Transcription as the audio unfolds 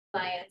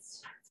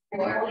Alliance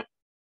for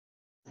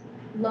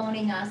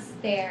loaning us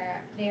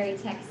their very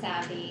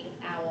tech-savvy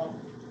owl.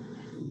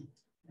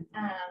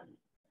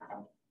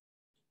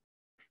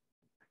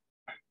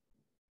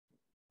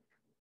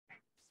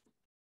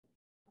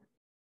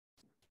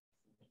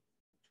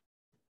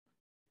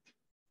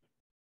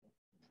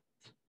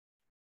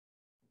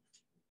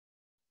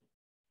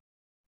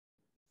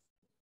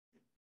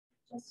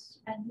 Just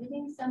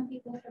admitting some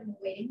people from the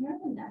waiting room,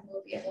 and then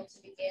we'll be able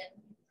to begin.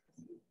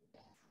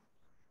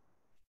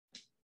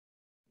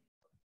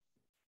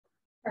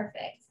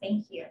 Perfect,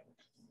 thank you.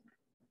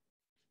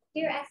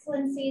 Dear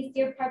Excellencies,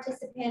 dear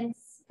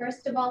participants,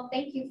 first of all,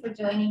 thank you for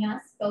joining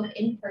us both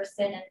in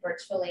person and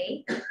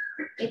virtually.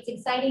 It's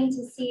exciting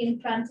to see in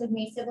front of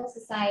me civil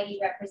society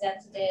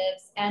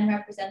representatives and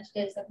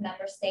representatives of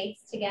member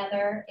states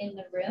together in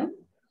the room,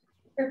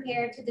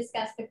 prepared to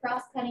discuss the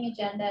cross-cutting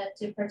agenda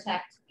to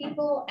protect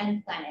people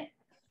and planet.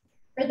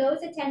 For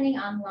those attending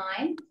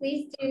online,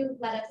 please do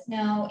let us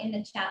know in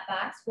the chat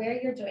box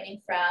where you're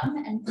joining from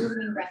and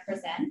whom you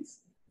represent,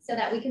 so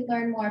that we can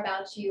learn more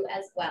about you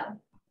as well.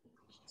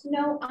 To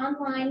know,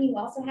 online, you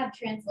also have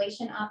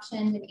translation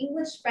options in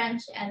English,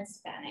 French, and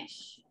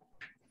Spanish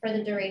for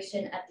the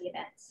duration of the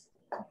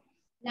event.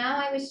 Now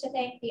I wish to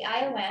thank the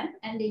IOM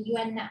and the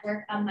UN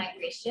Network on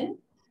Migration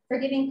for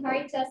giving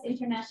Caritas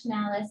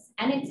Internationalis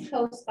and its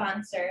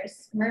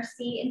co-sponsors,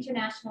 Mercy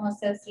International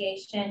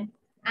Association,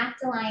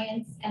 ACT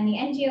Alliance, and the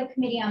NGO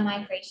Committee on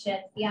Migration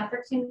the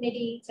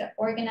opportunity to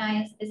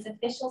organize this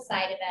official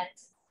side event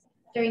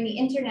during the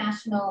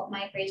International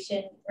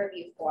Migration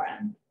Review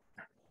Forum.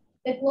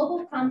 The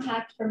Global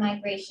Compact for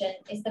Migration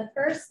is the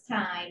first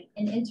time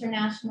an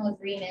international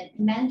agreement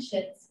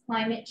mentions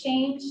climate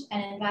change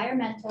and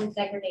environmental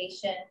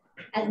degradation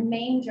as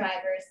main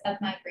drivers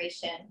of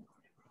migration,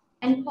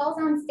 and calls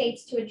on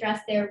states to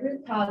address their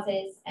root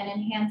causes and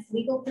enhance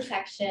legal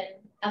protection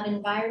of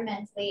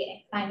environmentally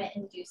and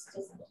climate-induced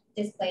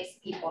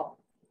displaced people.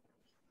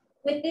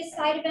 With this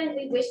side event,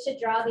 we wish to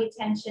draw the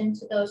attention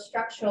to those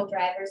structural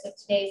drivers of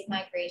today's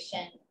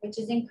migration, which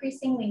is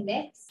increasingly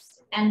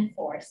mixed and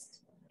forced,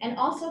 and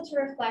also to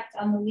reflect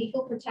on the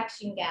legal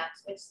protection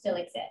gaps which still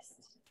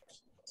exist.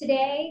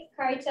 Today,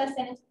 Caritas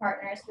and its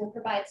partners will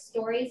provide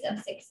stories of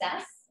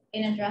success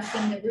in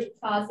addressing the root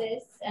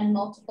causes and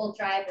multiple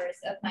drivers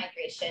of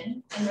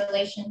migration in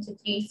relation to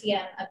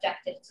GCM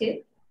Objective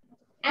 2,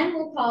 and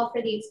will call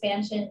for the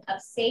expansion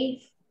of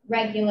safe,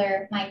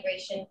 regular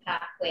migration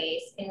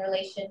pathways in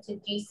relation to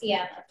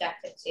GCM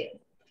Objective 2.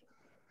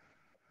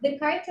 The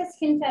Caritas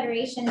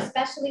Confederation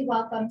especially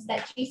welcomes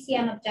that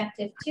GCM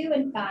Objective 2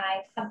 and 5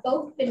 have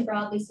both been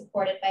broadly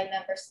supported by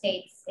member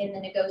states in the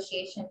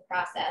negotiation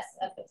process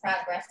of the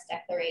Progress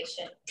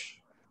Declaration.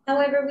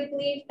 However, we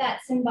believe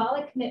that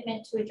symbolic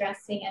commitment to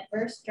addressing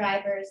adverse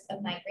drivers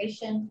of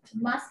migration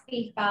must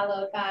be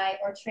followed by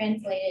or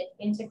translated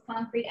into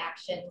concrete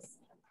actions,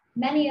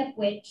 many of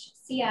which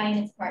CI and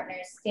its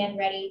partners stand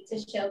ready to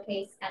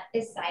showcase at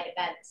this side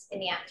event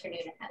in the afternoon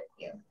ahead of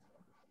you.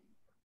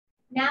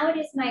 Now it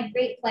is my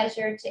great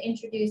pleasure to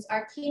introduce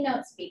our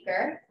keynote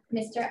speaker,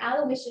 Mr.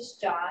 Aloysius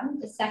John,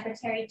 the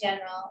Secretary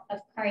General of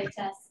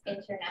Caritas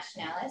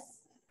Internationalis.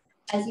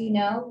 As you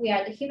know, we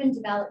are the human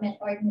development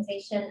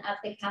organization of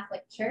the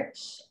Catholic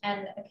Church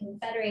and a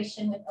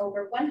confederation with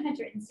over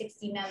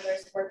 160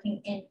 members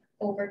working in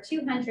over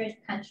 200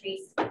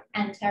 countries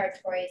and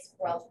territories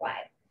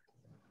worldwide.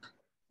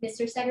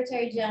 Mr.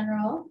 Secretary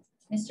General,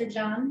 Mr.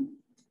 John,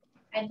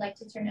 I'd like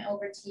to turn it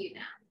over to you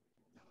now.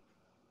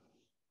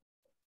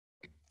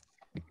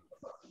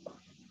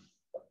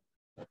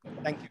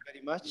 Thank you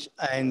very much,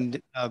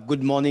 and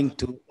good morning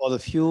to all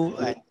of you,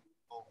 and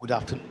good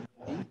afternoon.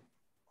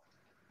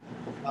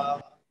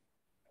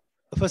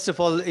 First of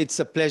all, it's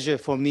a pleasure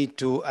for me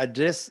to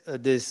address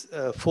this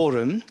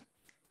forum,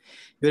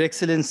 Your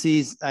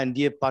Excellencies and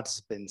dear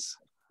participants.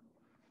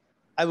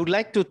 I would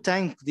like to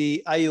thank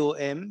the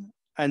IOM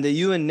and the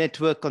UN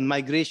Network on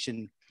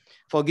Migration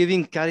for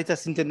giving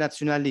Caritas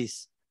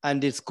Internationalis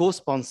and its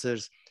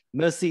co-sponsors,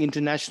 Mercy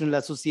International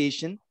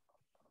Association,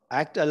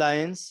 ACT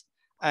Alliance,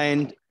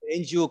 and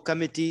NGO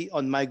Committee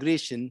on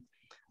Migration,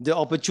 the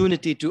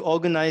opportunity to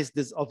organize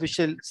this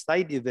official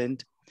side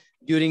event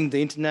during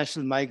the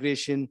International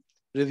Migration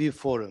Review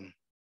Forum.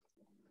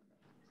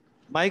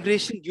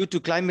 Migration due to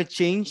climate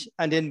change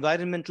and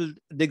environmental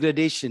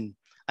degradation,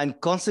 and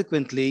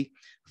consequently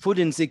food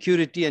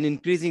insecurity and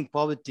increasing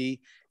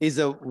poverty, is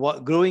a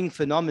growing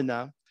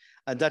phenomena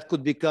that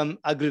could become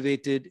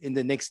aggravated in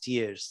the next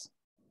years.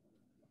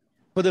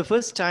 For the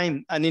first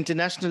time, an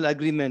international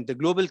agreement, the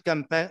Global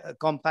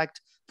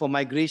Compact for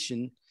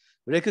Migration,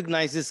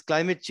 recognizes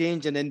climate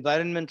change and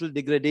environmental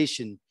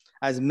degradation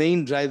as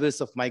main drivers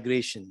of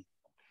migration,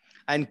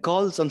 and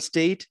calls on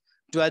states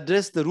to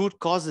address the root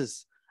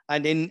causes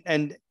and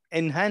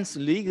enhance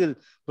legal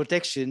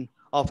protection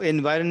of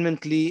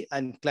environmentally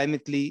and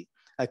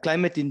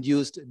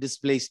climate-induced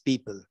displaced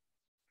people.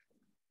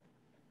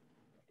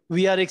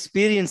 We are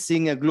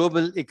experiencing a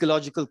global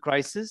ecological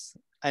crisis,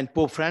 and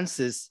Pope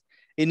Francis,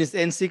 in his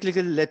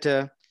encyclical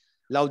letter,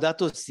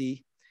 Laudato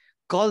Si,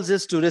 calls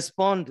us to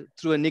respond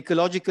through an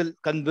ecological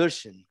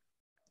conversion.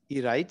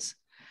 He writes,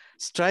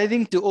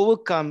 striving to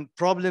overcome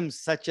problems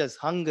such as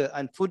hunger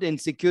and food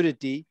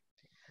insecurity,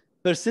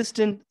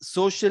 persistent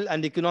social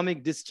and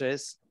economic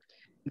distress,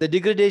 the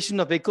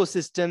degradation of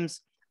ecosystems,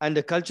 and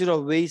the culture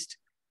of waste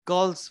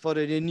calls for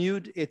a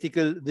renewed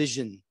ethical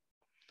vision,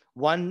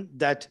 one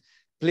that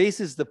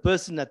places the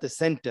person at the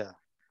center,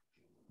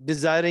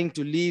 desiring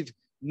to leave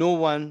no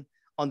one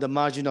on the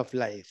margin of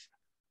life.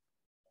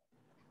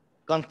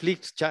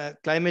 Conflict,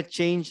 climate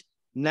change,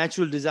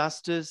 natural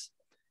disasters,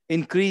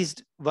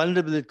 increased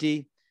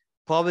vulnerability,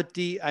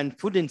 poverty, and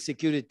food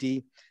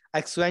insecurity,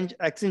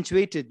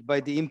 accentuated by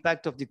the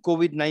impact of the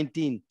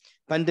COVID-19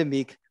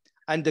 pandemic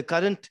and the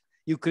current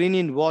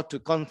Ukrainian war to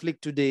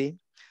conflict today,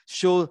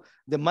 show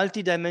the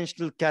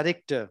multidimensional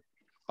character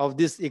of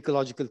this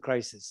ecological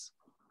crisis.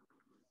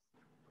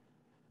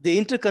 The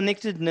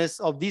interconnectedness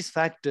of these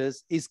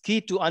factors is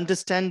key to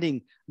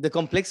understanding the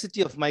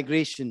complexity of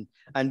migration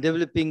and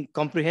developing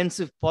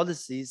comprehensive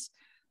policies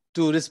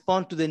to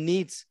respond to the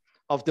needs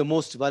of the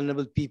most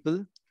vulnerable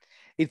people.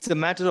 It's a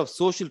matter of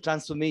social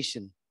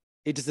transformation.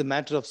 It is a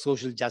matter of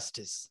social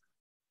justice.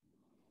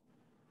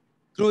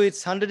 Through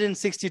its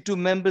 162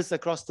 members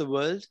across the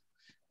world,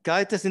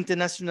 Caritas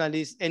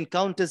Internationalis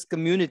encounters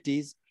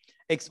communities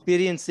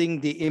experiencing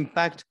the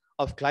impact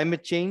of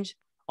climate change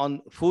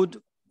on food,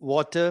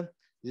 water,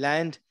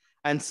 land,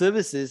 and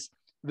services,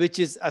 which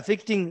is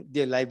affecting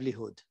their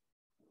livelihood.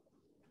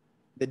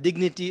 The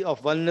dignity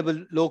of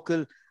vulnerable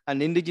local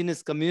and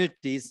indigenous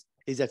communities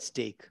is at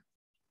stake.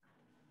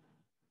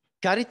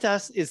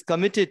 Caritas is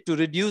committed to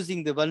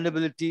reducing the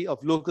vulnerability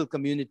of local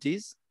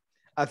communities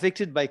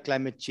affected by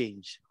climate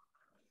change.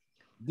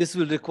 This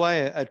will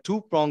require a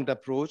two-pronged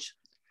approach,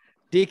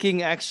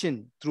 taking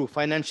action through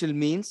financial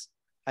means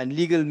and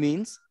legal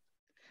means,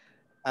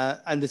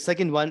 and the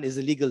second one is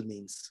the legal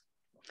means.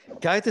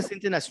 Caritas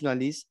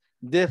Internationalis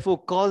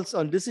therefore calls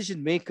on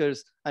decision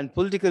makers and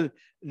political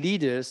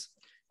leaders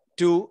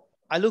to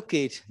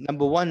allocate,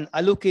 number one,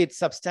 allocate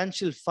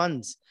substantial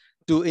funds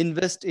to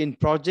invest in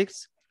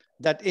projects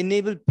that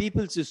enable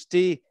people to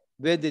stay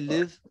where they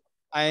live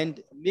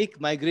and make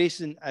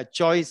migration a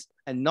choice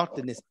and not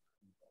a necessity.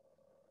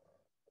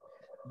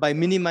 By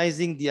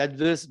minimizing the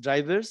adverse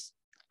drivers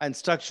and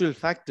structural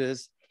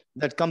factors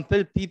that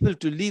compel people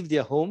to leave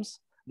their homes,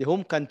 their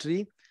home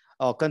country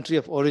or country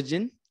of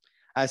origin,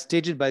 as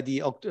stated by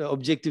the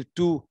Objective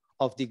 2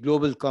 of the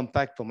Global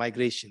Compact for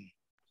Migration.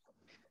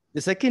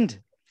 The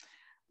second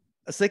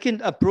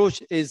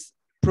approach is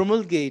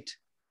promulgate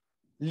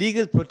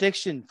legal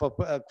protection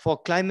for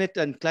climate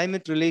and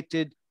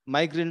climate-related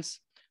migrants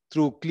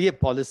through clear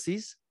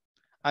policies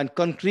and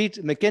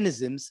concrete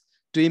mechanisms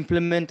to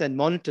implement and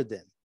monitor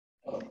them.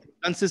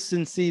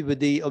 Consistency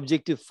with the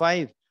Objective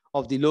 5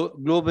 of the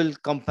Global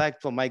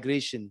Compact for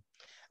Migration,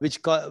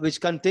 which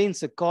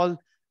contains a call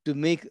to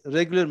make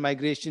regular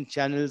migration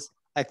channels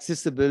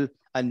accessible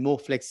and more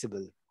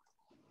flexible.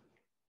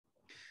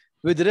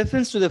 With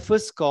reference to the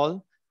first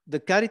call, the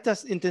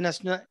Caritas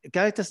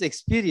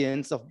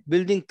experience of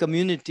building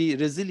community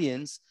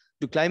resilience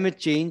to climate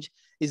change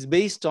is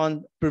based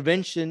on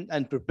prevention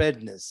and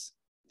preparedness,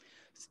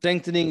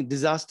 strengthening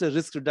disaster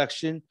risk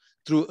reduction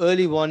through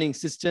early warning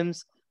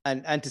systems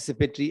and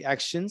anticipatory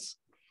actions,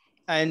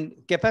 and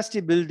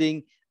capacity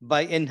building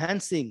by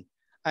enhancing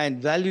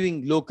and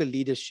valuing local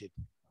leadership.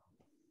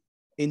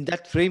 In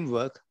that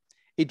framework,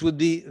 it would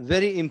be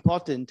very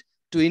important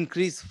to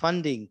increase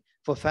funding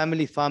for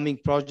family farming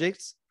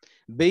projects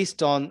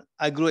based on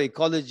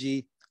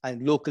agroecology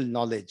and local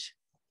knowledge.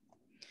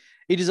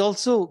 It is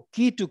also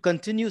key to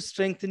continue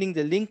strengthening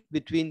the link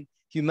between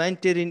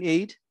humanitarian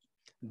aid,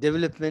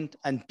 development,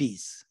 and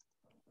peace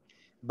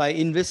by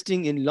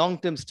investing in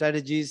long-term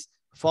strategies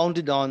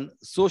founded on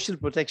social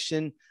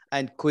protection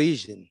and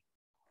cohesion.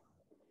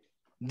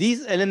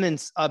 These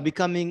elements are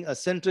becoming a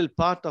central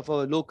part of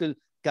our local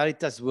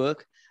Caritas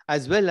work,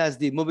 as well as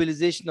the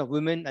mobilization of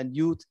women and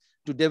youth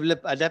to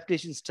develop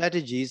adaptation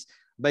strategies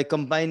by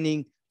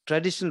combining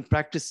traditional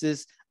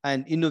practices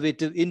and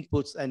innovative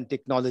inputs and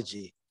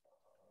technology.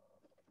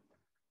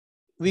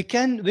 We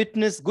can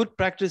witness good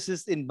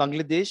practices in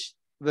Bangladesh,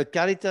 where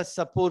Caritas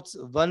supports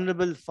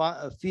vulnerable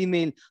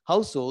female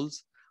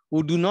households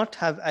who do not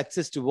have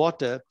access to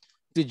water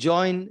to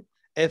join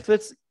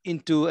efforts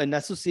into an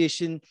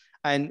association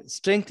and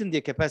strengthen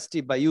their capacity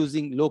by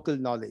using local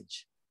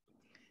knowledge.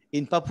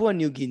 In Papua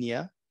New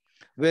Guinea,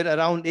 where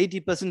around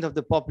 80% of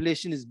the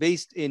population is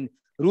based in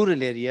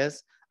rural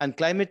areas and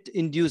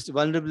climate-induced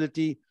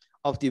vulnerability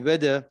of the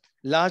weather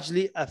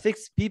largely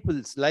affects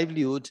people's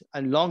livelihood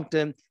and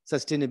long-term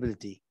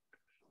sustainability.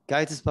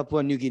 Caritas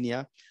Papua New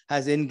Guinea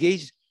has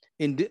engaged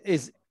in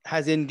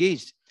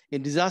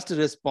disaster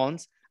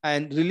response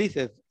and relief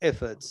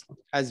efforts,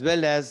 as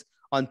well as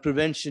on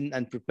prevention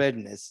and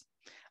preparedness.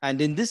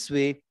 And in this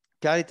way,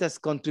 Caritas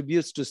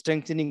contributes to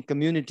strengthening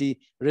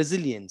community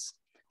resilience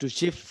to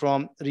shift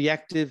from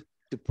reactive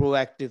to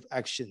proactive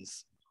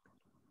actions.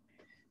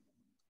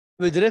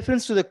 With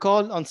reference to the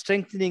call on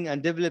strengthening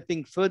and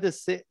developing further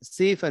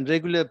safe and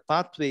regular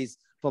pathways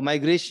for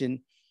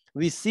migration,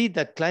 we see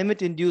that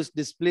climate-induced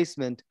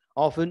displacement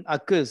often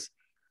occurs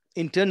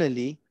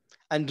internally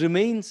and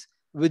remains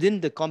within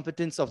the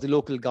competence of the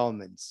local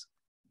governments.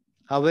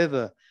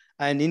 However,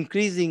 an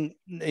increasing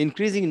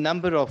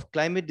number of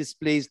climate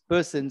displaced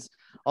persons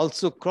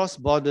also cross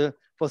border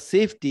for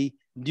safety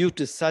due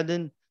to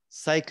sudden,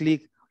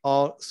 cyclic,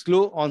 or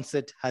slow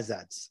onset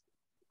hazards.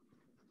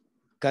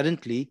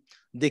 Currently,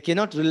 they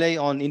cannot rely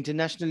on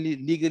internationally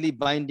legally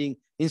binding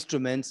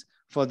instruments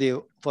for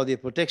their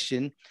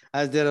protection,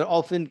 as there are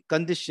often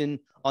conditions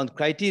on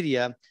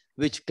criteria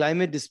which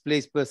climate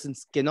displaced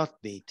persons cannot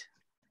meet.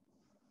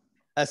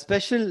 A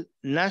special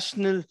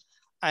national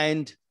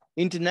and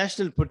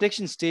international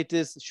protection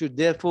status should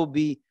therefore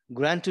be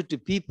granted to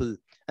people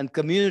and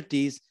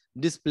communities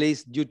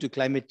displaced due to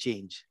climate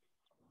change.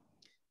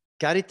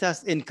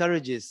 Caritas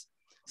encourages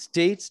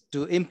states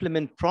to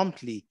implement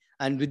promptly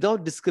and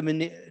without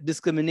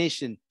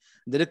discrimination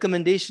the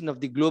recommendation of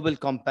the Global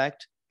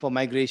Compact for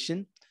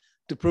Migration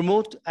to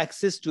promote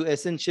access to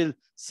essential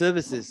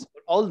services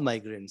for all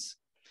migrants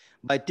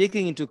by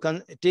taking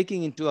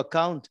into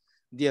account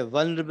their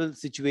vulnerable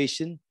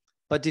situation,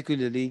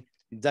 particularly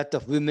that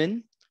of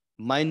women,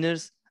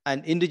 minors,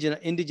 and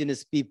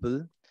indigenous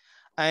people,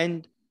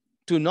 and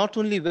to not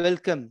only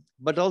welcome,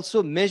 but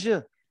also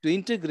measure to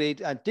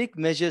integrate and take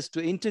measures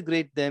to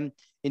integrate them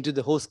into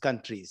the host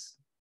countries.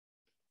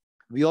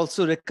 We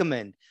also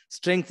recommend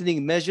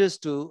strengthening measures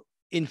to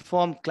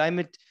inform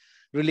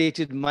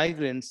climate-related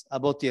migrants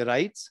about their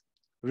rights,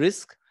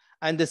 risk,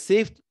 and the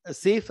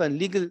safe and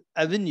legal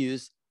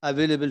avenues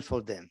available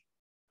for them.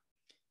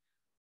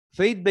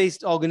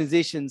 Faith-based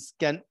organizations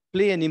can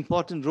play an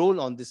important role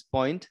on this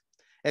point,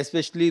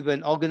 especially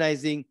when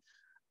organizations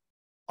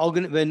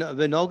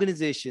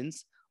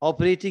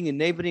operating in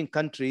neighboring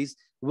countries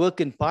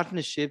work in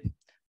partnership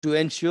to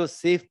ensure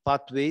safe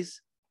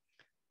pathways,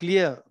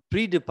 clear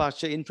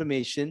pre-departure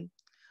information,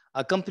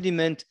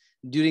 accompaniment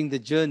during the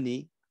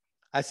journey,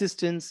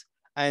 assistance,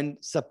 and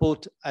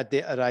support at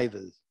their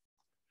arrival.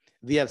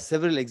 We have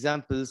several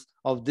examples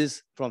of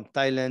this from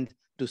Thailand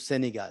to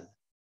Senegal.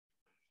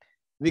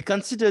 We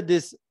consider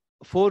this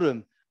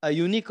forum a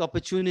unique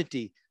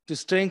opportunity to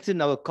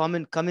strengthen our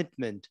common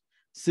commitment,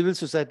 civil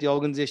society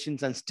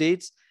organizations and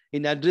states,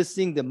 in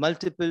addressing the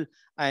multiple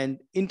and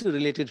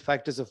interrelated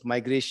factors of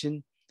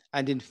migration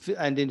and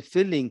in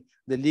filling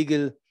the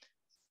legal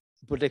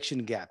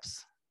protection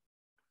gaps.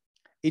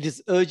 It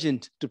is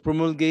urgent to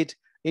promulgate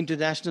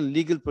international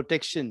legal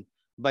protection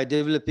by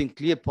developing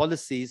clear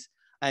policies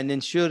and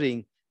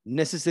ensuring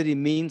necessary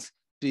means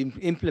to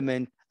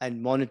implement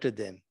and monitor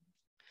them.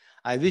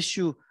 I wish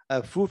you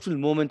a fruitful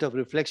moment of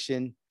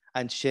reflection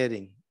and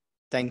sharing.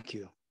 Thank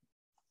you.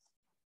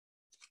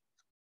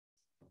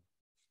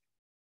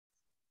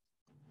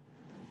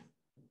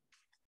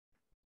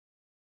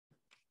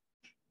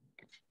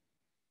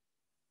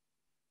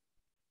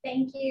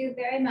 Thank you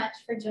very much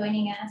for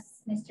joining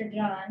us, Mr.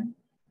 John.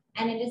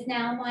 And it is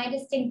now my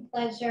distinct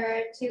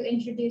pleasure to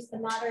introduce the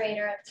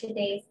moderator of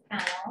today's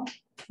panel,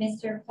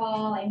 Mr.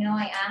 Paul. I know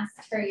I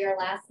asked for your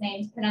last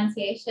name's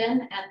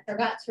pronunciation and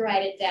forgot to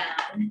write it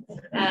down,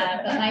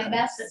 but my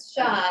best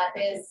shot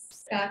is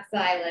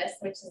Skoxilis,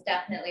 which is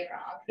definitely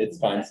wrong. It's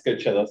fine,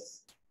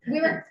 Skochilis.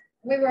 We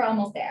were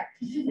almost there.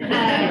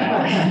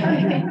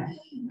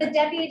 The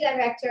Deputy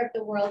Director of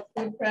the World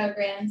Food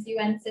Programme's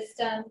UN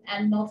System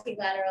and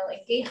Multilateral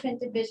Engagement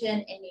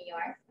Division in New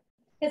York,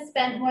 has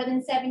spent more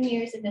than 7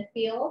 years in the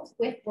field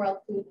with World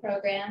Food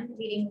Programme,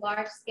 leading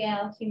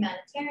large-scale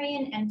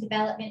humanitarian and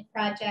development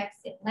projects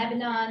in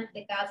Lebanon,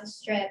 the Gaza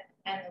Strip,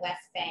 and the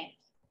West Bank.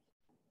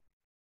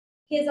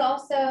 He is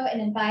also an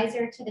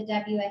advisor to the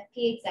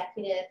WFP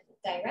Executive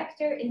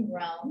Director in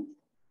Rome.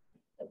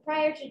 But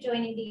prior to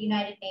joining the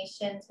United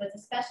Nations, was a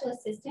special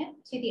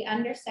assistant to the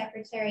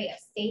Undersecretary of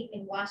State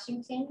in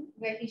Washington,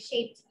 where he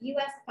shaped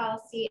US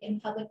policy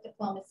and public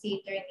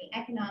diplomacy during the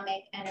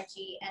economic,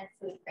 energy, and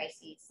food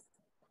crises.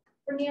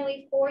 For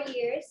nearly 4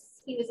 years,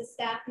 he was a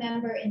staff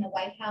member in the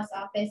White House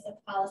Office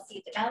of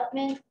Policy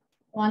Development,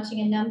 launching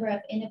a number of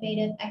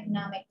innovative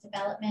economic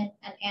development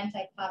and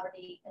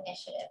anti-poverty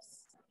initiatives.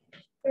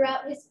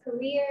 Throughout his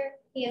career,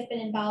 he has been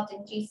involved in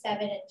G7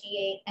 and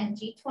G8 and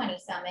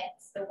G20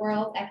 summits, the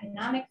World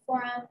Economic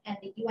Forum, and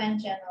the UN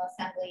General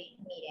Assembly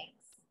meetings.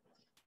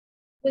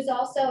 He was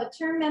also a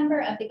term member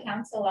of the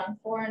Council on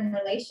Foreign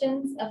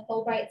Relations, a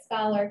Fulbright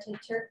Scholar to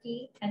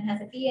Turkey, and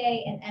has a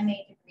BA and MA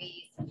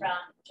degrees from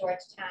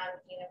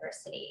Georgetown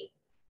University.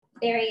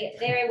 Very,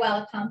 very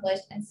well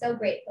accomplished, and so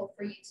grateful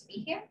for you to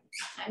be here.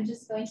 I'm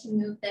just going to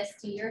move this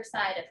to your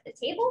side of the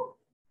table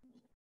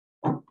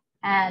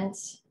and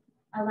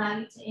allow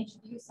you to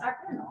introduce our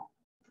panel.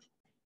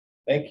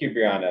 Thank you,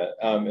 Brianna.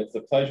 It's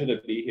a pleasure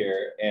to be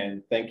here,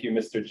 and thank you,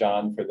 Mr.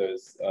 John, for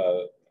those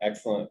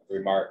excellent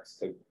remarks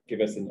to give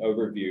us an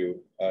overview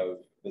of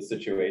the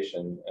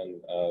situation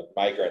and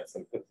migrants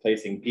and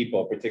placing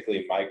people,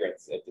 particularly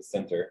migrants, at the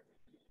center.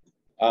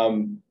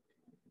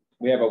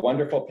 We have a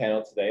wonderful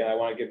panel today, and I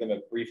want to give them a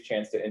brief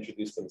chance to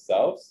introduce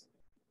themselves.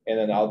 and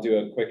then I'll do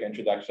a quick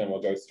introduction.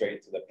 We'll go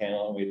straight to the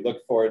panel, and we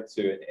look forward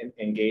to an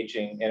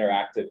engaging,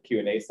 interactive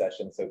Q&A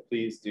session. So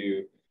please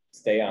do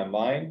stay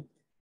online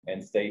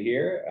and stay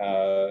here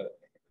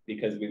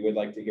because we would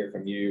like to hear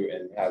from you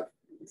and have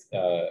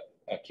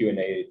a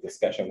Q&A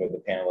discussion with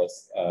the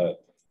panelists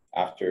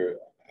after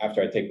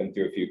I take them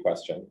through a few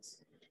questions.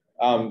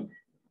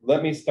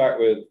 Let me start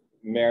with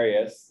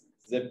Marius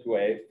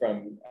Zipwe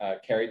from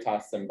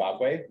Caritas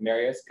Zimbabwe.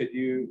 Marius, could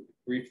you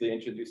briefly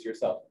introduce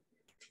yourself?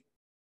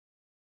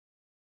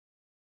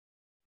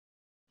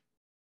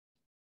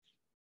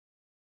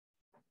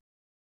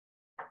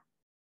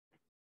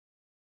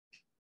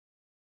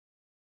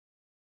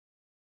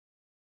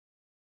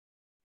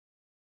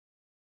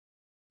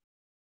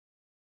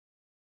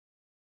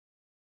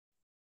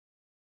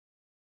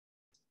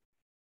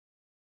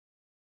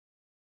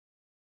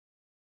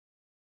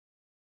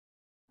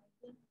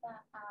 I think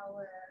that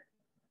our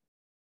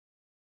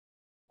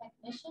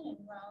technician in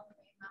Rome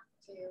may have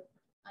to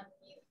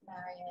unmute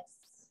Marius.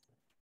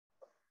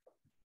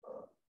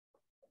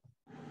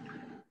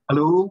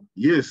 Hello,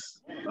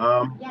 yes.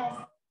 Yes.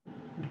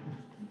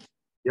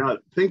 Yeah,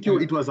 thank you.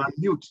 It was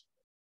unmute.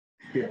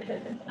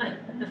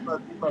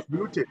 It was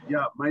muted.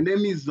 Yeah, my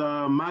name is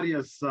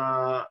Marius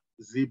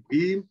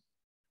Zibi,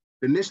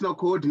 the National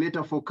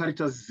Coordinator for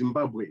Caritas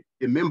Zimbabwe,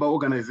 a member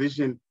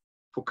organization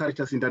for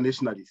Caritas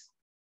Internationalists.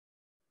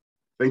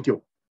 Thank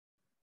you.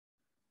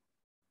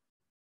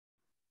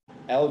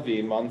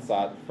 Elvie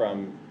Monsat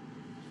from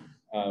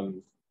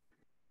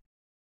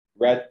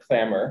Red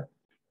Clamor.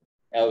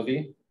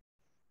 Elvie.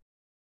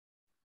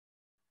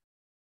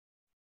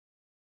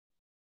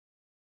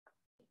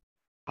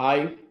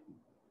 Hi.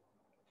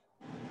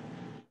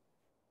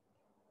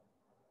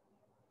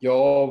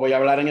 Yo voy a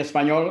hablar en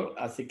español,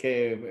 así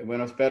que,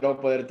 bueno, espero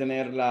poder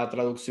tener la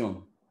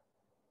traducción.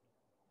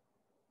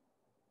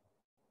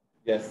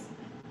 Yes.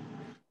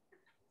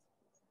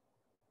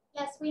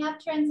 Yes, we have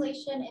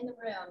translation in the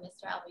room,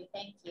 Mr. Alvey.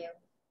 Thank you.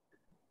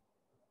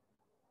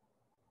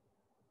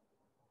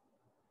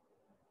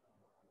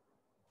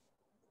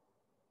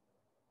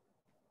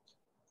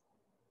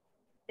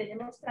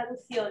 Tenemos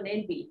traducción,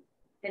 Elvi.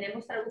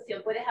 Tenemos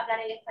traducción. ¿Puedes hablar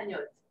en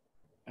español?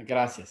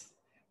 Gracias.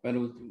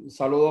 Bueno, un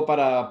saludo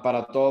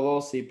para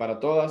todos y para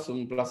todas.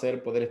 Un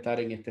placer poder estar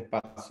en este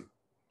espacio.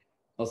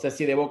 No sé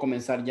si debo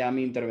comenzar ya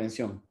mi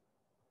intervención.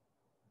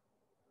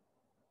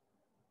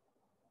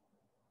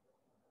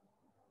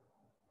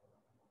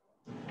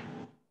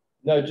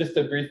 No, just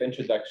a brief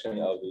introduction,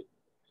 Elvie,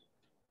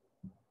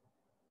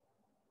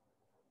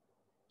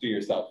 to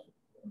yourself.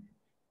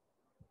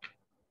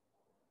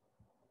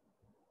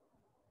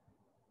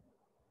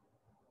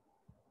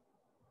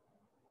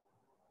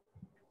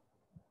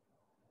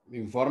 ¿Me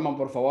informan,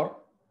 por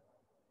favor?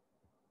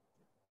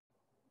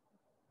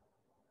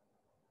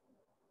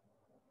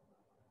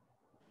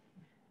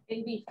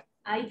 Elvi,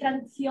 hay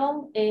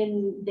traducción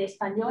de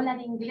español al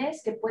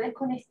inglés que puedes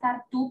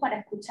conectar tú para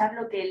escuchar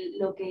lo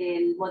que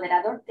el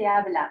moderador te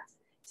habla.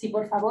 Si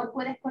por favor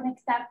puedes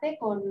conectarte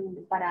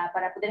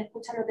para poder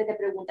escuchar lo que te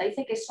pregunta.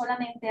 Dice que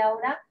solamente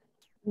ahora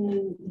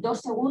 2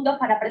 segundos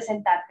para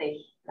presentarte,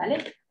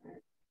 ¿vale?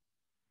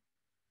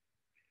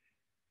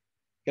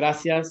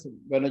 Gracias.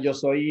 Bueno, yo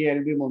soy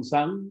Elvi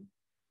Monzán,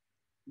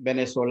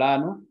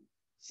 venezolano,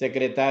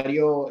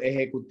 secretario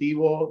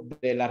ejecutivo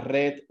de la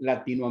Red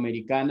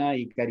Latinoamericana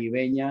y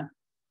Caribeña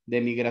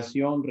de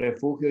Migración,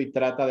 Refugio y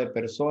Trata de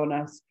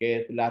Personas, que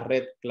es la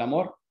Red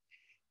Clamor,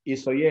 y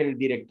soy el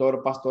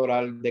director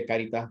pastoral de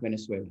Caritas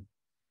Venezuela.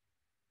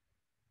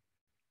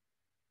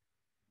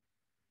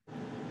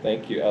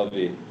 Thank you,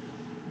 Elvie.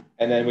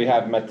 And then we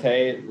have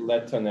Matej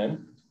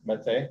Letonen.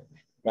 Matti.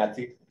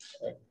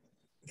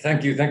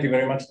 Thank you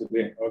very much to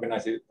the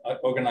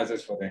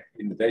organizers for the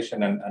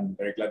invitation, and I'm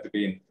very glad to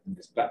be in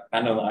this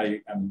panel.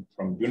 I am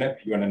from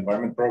UNEP, UN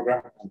Environment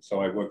Program, and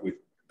so I work with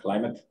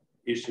climate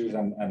issues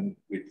and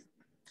with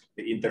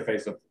the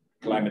interface of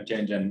climate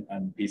change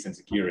and peace and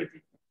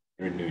security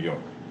here in New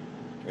York.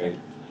 Great.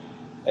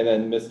 And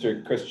then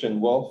Mr. Christian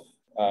Wolf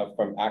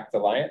from ACT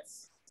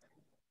Alliance.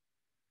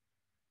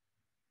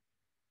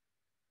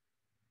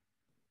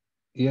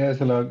 Yes,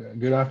 hello.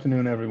 Good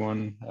afternoon,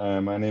 everyone.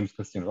 My name is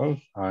Christian Wolf.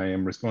 I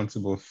am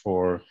responsible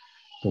for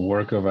the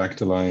work of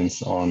ACT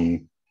Alliance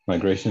on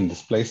migration and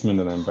displacement,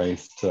 and I'm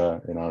based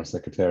in our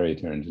secretariat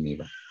here in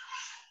Geneva.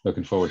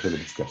 Looking forward to the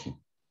discussion.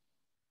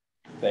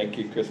 Thank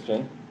you,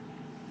 Christian.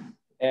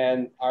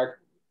 And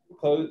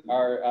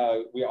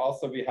we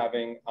also be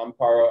having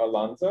Amparo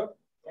Alonso.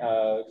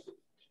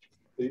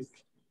 Please.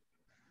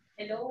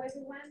 Hello,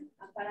 everyone.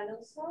 Amparo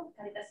Alonso,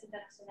 Caritas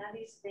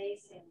Internationalis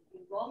based in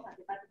Rome at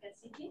the Vatican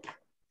City.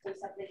 So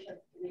it's a pleasure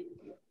to be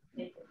with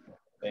you.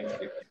 Thank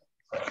you.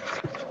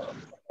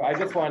 I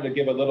just wanted to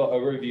give a little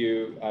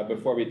overview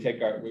before we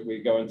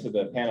go into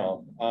the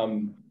panel.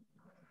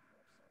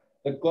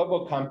 The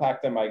Global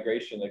Compact on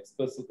Migration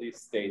explicitly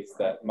states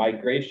that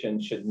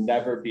migration should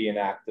never be an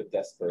act of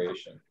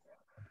desperation.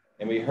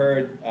 And we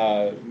heard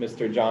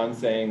Mr. John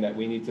saying that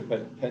we need to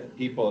put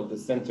people at the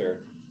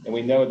center. And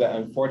we know that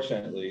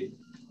unfortunately,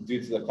 due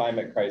to the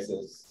climate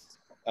crisis,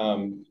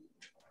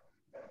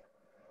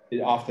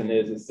 it often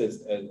is, it's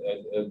just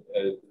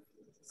a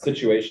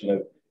situation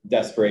of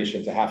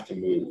desperation to have to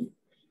move.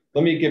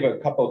 Let me give a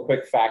couple of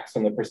quick facts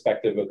from the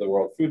perspective of the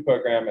World Food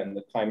Program and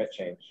the climate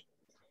change.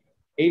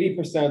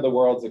 80% of the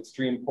world's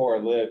extreme poor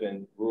live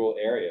in rural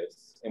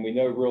areas. And we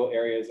know rural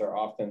areas are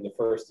often the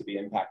first to be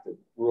impacted.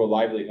 Rural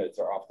livelihoods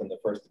are often the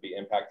first to be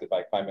impacted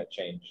by climate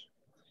change.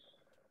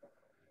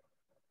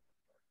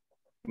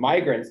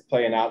 Migrants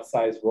play an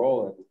outsized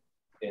role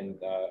in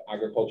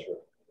agriculture.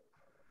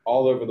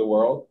 All over the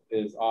world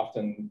is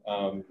often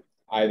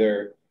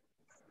either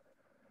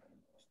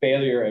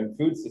failure in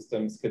food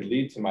systems could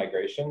lead to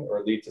migration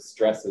or lead to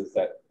stresses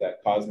that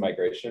cause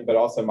migration, but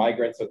also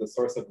migrants are the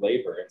source of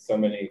labor in so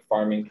many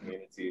farming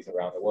communities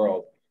around the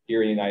world,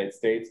 here in the United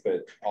States,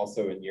 but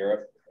also in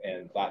Europe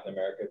and Latin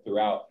America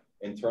throughout.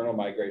 Internal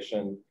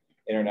migration,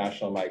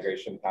 international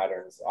migration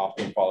patterns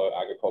often follow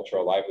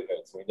agricultural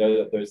livelihoods. We know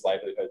that those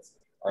livelihoods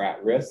are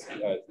at risk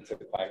to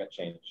climate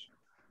change.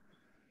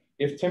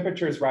 If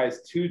temperatures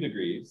rise 2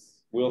 degrees,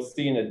 we'll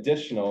see an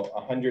additional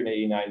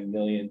 189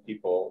 million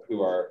people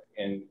who are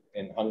in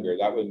hunger.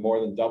 That would more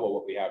than double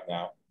what we have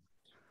now.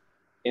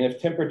 And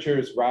if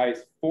temperatures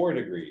rise 4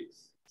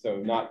 degrees, so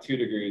not 2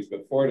 degrees,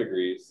 but 4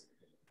 degrees,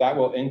 that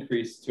will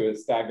increase to a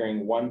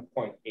staggering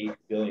 1.8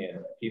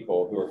 billion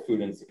people who are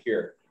food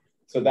insecure.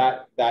 So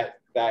that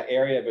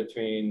area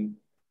between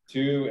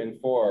 2 and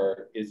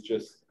 4 is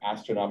just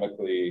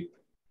astronomically,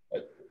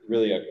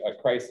 really a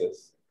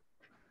crisis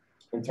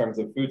in terms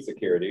of food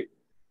security.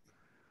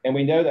 And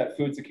we know that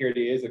food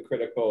security is a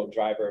critical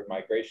driver of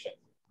migration.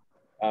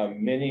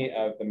 Many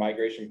of the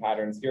migration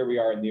patterns, here we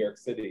are in New York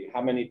City.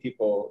 How many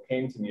people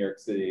came to New York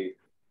City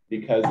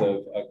because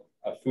of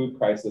a food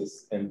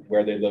crisis and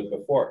where they lived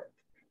before?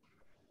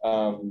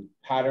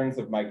 Patterns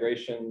of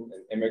migration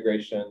and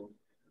immigration,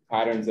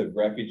 patterns of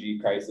refugee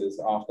crisis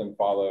often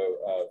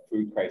follow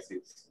food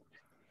crises.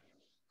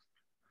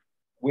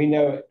 We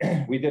know,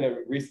 we did a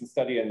recent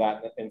study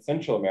in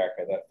Central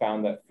America that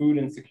found that food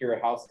insecure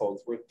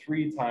households were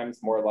 3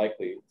 times more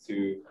likely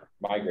to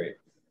migrate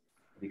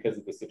because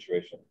of the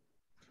situation.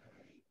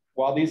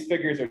 While these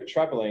figures are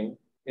troubling,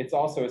 it's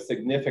also a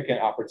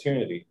significant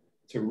opportunity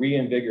to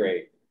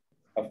reinvigorate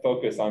a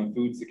focus on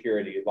food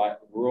security,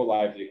 rural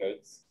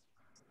livelihoods,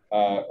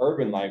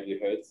 urban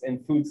livelihoods,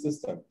 and food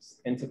systems,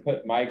 and to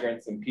put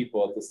migrants and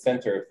people at the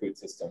center of food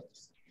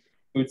systems.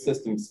 Food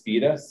systems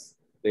feed us.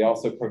 They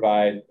also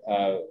provide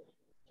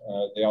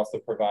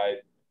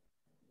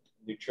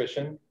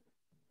nutrition,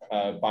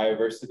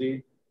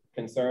 biodiversity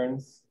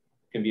concerns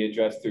can be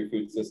addressed through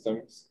food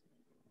systems,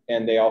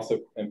 and they also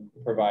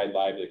provide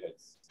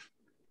livelihoods.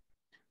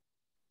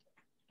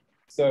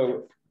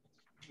 So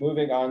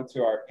moving on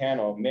to our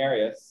panel,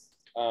 Marius,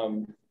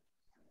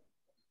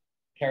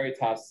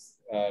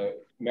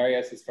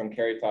 Marius is from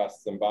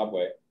Caritas,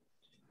 Zimbabwe,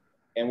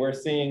 and we're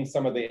seeing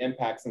some of the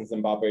impacts in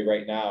Zimbabwe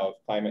right now of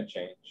climate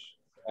change.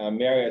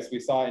 Marius, we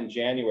saw in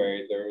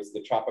January, there was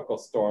the tropical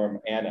storm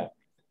Anna,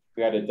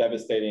 who had a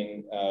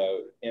devastating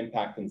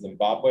impact in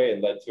Zimbabwe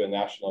and led to a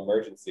national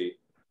emergency.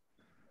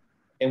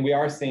 And we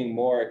are seeing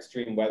more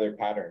extreme weather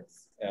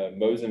patterns,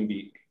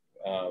 Mozambique,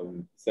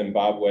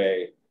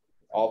 Zimbabwe,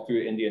 all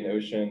through Indian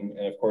Ocean,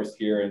 and of course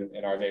here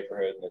in our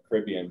neighborhood in the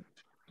Caribbean,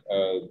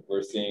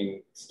 we're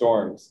seeing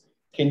storms.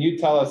 Can you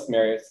tell us,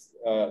 Marius,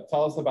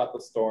 tell us about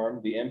the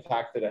storm, the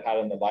impact that it had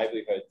on the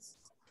livelihoods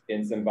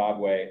in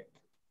Zimbabwe,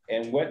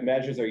 and what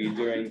measures are you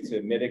doing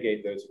to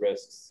mitigate those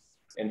risks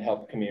and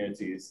help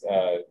communities,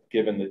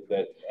 given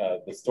that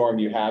the storm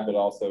you had, but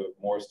also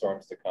more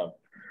storms to come?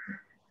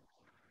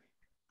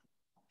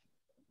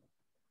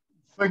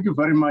 Thank you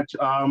very much.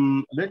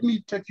 Let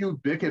me take you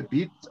back a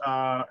bit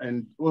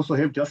and also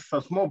have just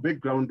a small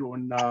background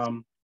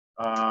on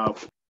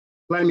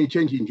climate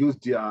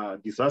change-induced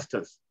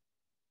disasters.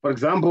 For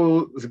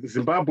example,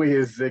 Zimbabwe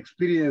has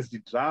experienced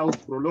drought,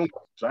 prolonged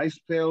dry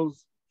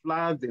spells,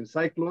 floods, and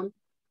cyclones.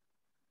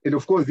 And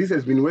of course, this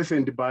has been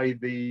worsened by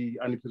the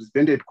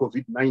unprecedented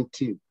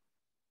COVID-19.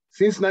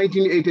 Since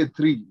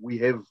 1983, we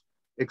have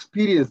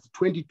experienced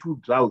 22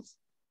 droughts,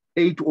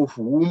 8 of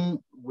whom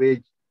were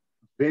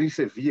very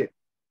severe,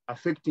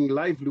 affecting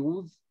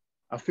livelihoods,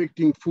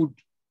 affecting food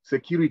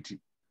security.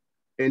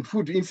 And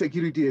food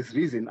insecurity has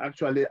risen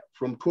actually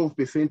from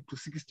 12% to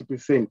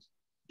 60%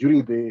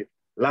 during the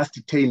last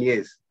 10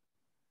 years.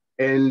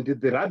 And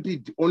the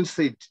rapid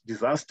onset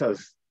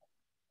disasters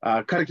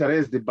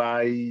characterized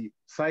by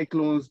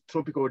cyclones,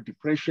 tropical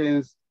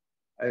depressions,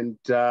 and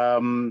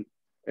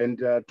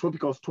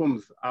tropical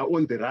storms are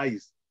on the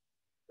rise.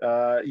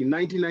 In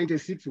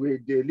 1996, we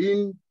had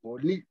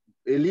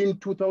Elin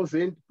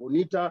 2000,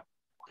 Bonita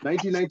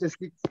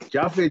 1996,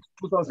 Japheth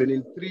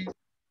 2003,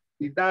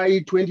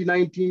 Idai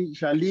 2019,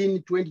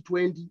 Charlene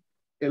 2020,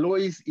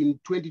 Eloise in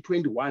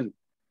 2021,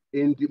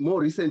 and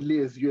more recently,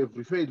 as you have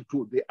referred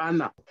to, the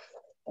Anna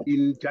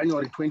in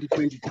January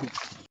 2022.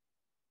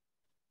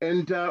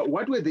 And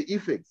what were the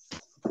effects?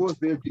 Of course,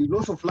 there have been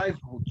loss of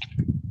livelihoods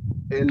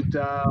and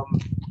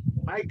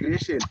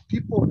migration.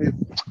 People have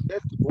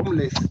left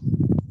homeless.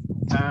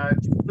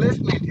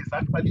 Displacement is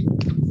actually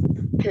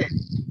okay.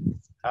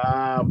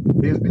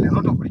 there's been a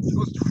lot of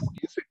reduced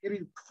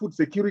food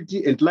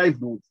security and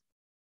livelihoods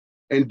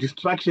and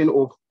destruction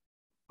of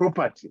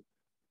property.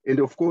 And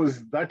of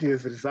course, that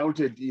has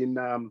resulted in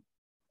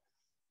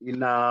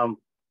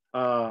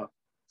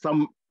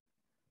some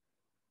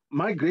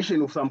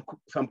migration of some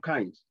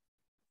kind.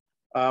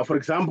 For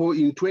example,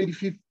 in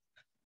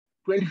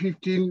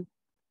 2015,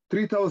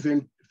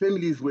 3,000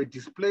 families were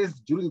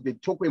displaced during the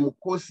Chokwe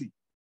Mukosi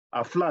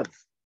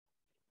floods.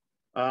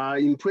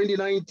 In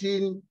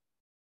 2019,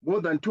 more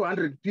than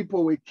 200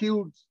 people were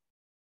killed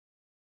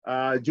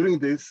during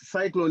the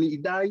cyclone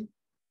Idai,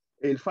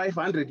 and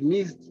 500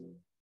 missed.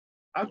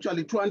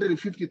 Actually,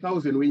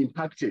 250,000 were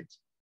impacted,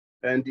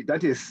 and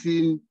that has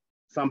seen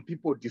some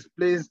people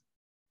displaced.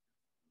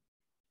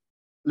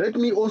 Let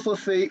me also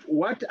say,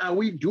 what are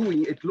we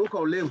doing at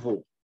local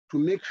level to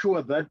make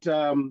sure that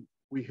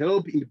we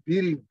help in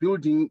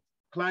building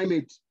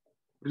climate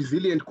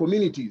resilient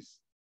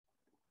communities?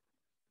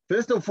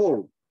 First of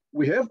all,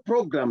 we have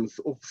programs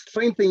of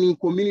strengthening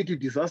community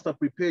disaster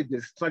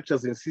preparedness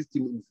structures and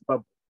systems in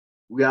Zimbabwe.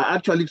 We are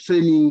actually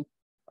training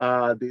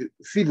the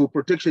civil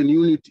protection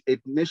unit at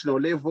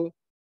national level,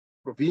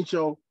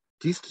 provincial,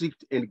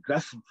 district, and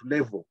grassroots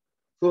level,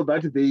 so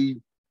that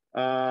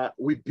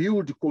we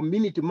build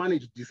community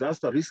managed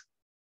disaster risk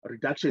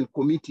reduction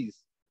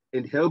committees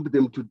and help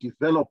them to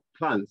develop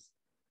plans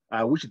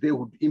which they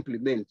would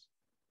implement.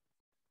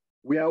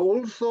 We are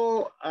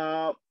also,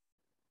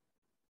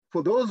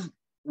 for those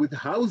with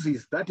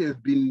houses that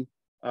have been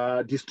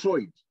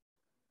destroyed,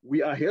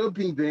 we are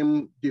helping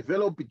them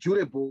develop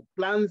durable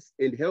plans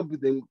and help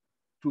them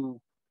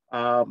to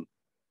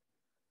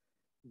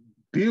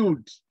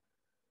build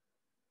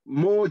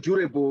more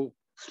durable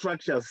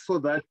structures so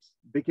that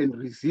they can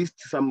resist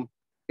some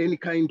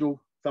kind of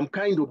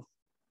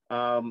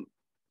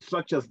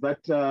structures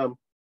that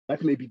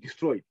that may be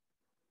destroyed.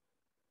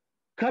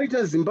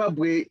 Caritas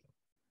Zimbabwe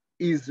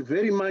is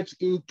very much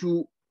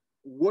into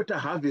water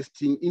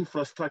harvesting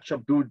infrastructure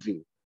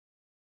building.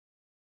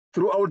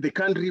 Throughout the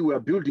country, we are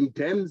building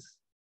dams,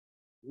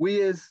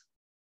 weirs,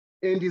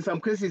 and in some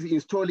cases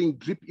installing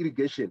drip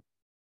irrigation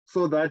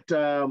so that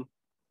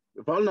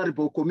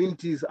vulnerable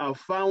communities are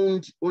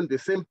found on the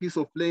same piece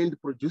of land,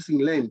 producing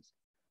land.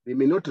 They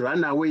may not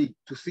run away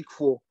to seek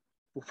for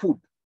food.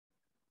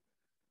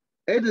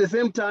 At the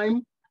same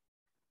time,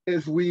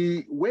 as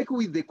we work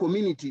with the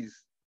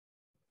communities,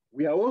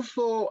 we are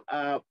also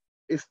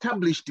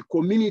established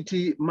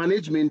community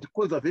management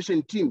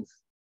conservation teams.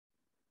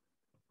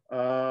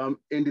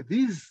 And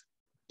these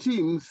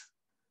teams,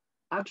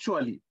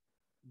 actually,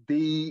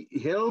 they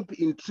help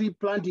in tree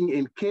planting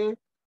and care,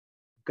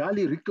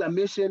 gully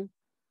reclamation,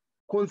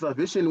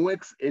 conservation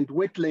works, and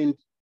wetland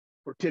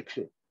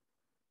protection.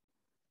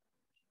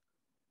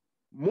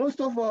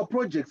 Most of our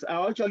projects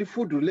are actually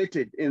food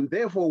related, and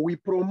therefore we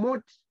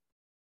promote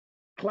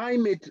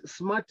climate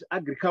smart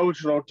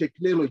agricultural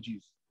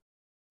technologies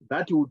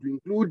that would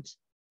include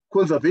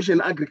conservation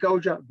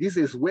agriculture. This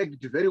has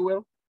worked very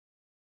well.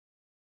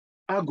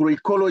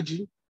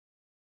 Agroecology,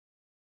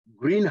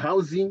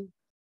 greenhousing,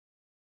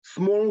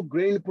 small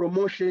grain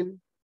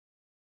promotion,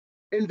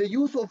 and the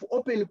use of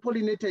open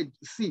pollinated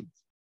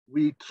seeds.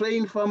 We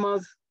train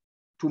farmers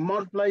to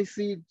multiply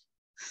seed,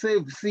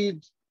 save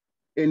seed,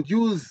 and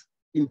use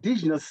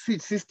indigenous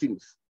seed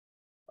systems.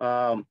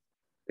 And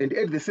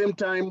at the same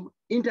time,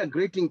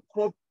 integrating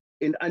crop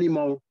and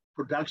animal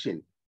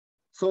production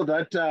so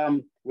that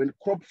when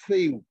crops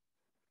fail,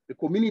 the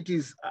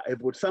communities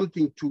have got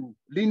something to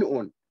lean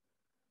on,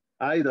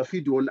 either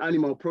feed on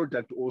animal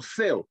product or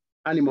sell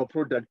animal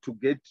product to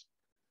get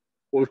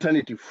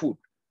alternative food.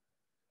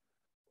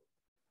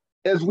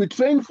 As we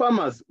train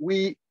farmers,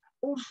 we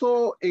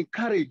also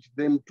encourage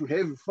them to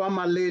have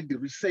farmer-led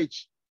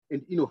research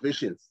and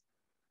innovations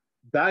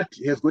that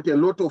has got a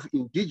lot of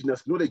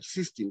indigenous knowledge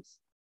systems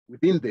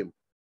within them.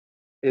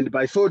 And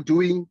by so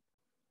doing,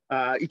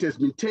 it has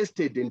been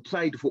tested and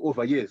tried for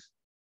over years.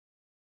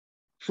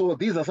 So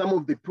these are some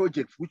of the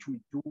projects which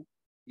we do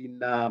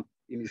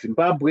in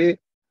Zimbabwe,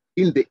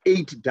 in the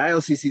 8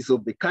 dioceses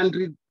of the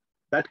country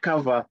that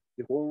cover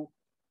the whole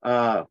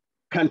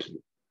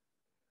country.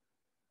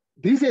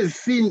 This has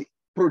seen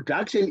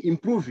production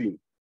improving.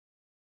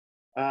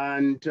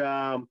 And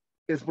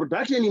as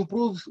production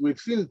improves, we've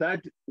seen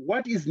that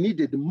what is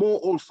needed more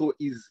also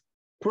is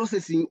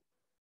processing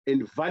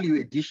and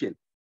value addition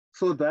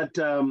so that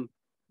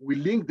we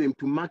link them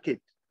to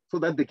market so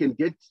that they can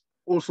get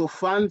also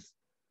funds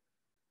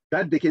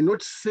that they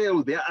cannot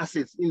sell their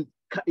assets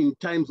in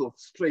times of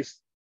stress.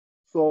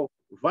 So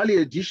value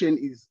addition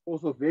is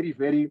also very,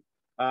 very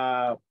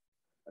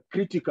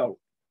critical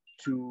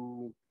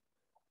to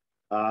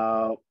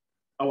our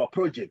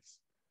projects.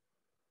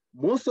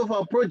 Most of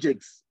our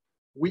projects,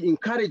 we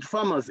encourage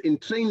farmers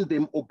and train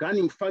them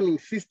organic farming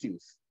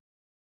systems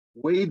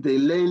where they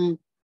learn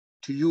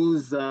to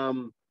use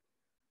cattle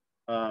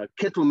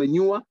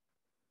manure,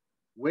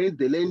 where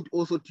they learn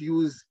also to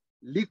use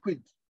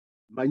liquid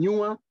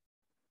manure,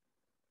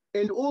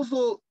 and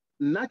also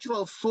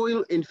natural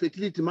soil and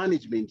fertility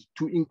management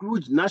to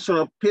include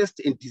natural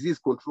pest and disease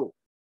control.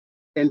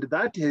 And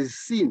that has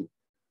seen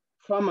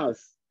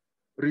farmers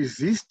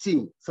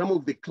resisting some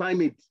of the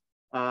climate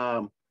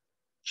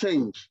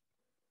change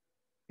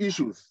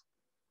issues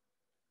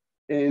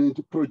and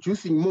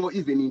producing more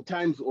even in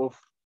times of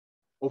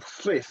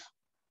stress.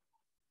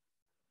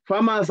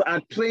 Farmers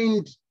are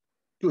trained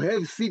to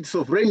have seed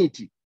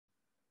sovereignty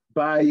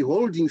by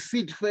holding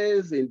seed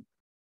fairs and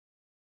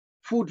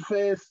food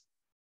fairs.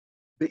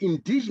 The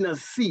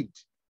indigenous seed,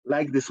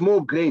 like the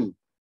small grain,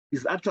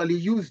 is actually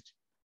used.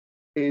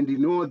 And you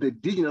know, the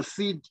indigenous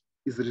seed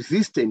is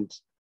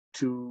resistant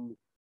to,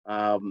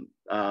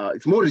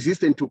 it's more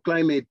resistant to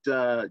climate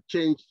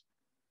change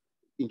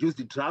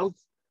induced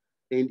droughts,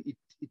 and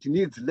it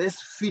needs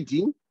less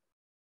feeding.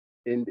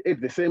 And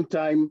at the same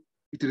time,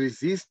 it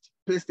resists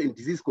pest and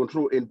disease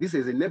control. And this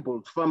has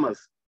enabled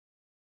farmers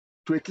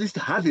to at least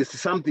harvest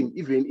something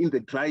even in the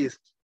driest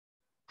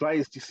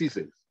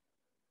seasons.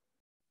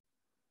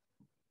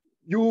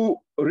 You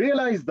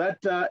realize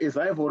that, as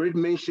I have already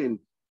mentioned,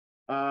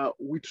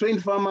 we train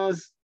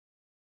farmers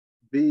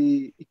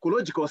the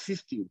ecological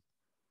system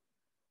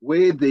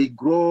where they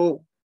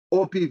grow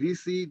OPV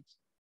seed,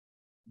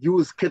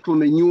 use cattle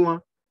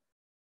manure,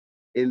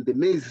 and the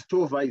maize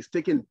stover is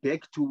taken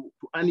back to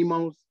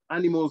animals.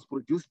 Animals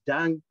produce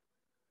dung,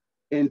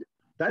 and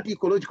that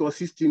ecological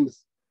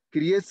systems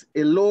creates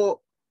a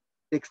low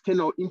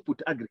external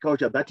input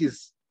agriculture that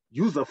is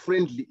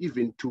user-friendly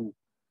even to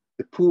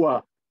the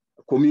poor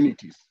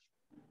communities.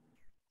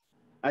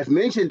 I've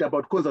mentioned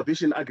about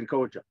conservation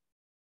agriculture,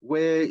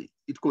 where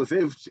it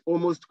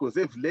almost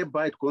conserves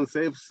labor, it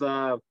conserves,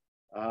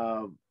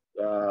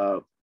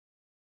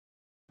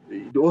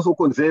 it also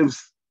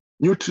conserves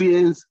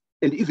nutrients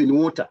and even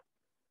water.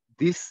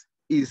 This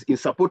is in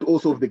support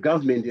also of the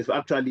government is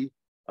actually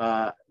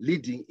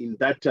leading in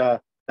that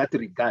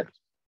regard.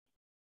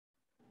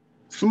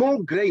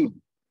 Small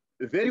grain,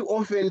 very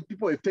often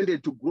people have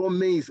tended to grow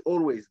maize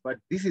always, but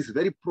this is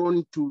very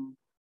prone to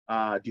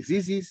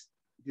diseases,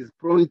 it is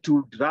prone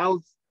to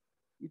droughts,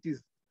 it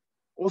is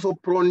also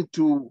prone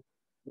to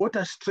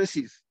water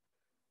stresses,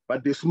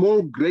 but the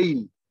small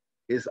grain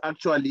is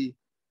actually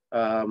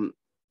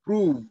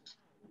proved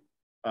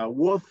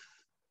worth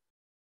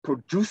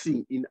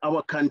producing in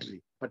our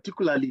country,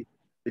 particularly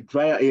the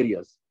drier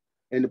areas.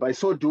 And by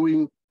so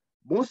doing,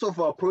 most of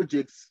our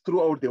projects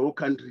throughout the whole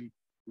country,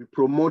 we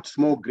promote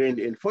small grain.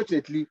 And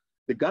fortunately,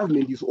 the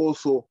government is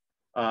also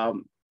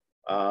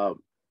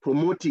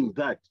promoting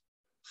that.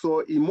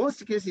 So in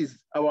most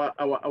cases,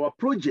 our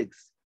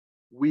projects,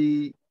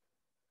 we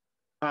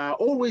are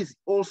always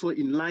also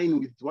in line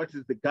with what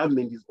the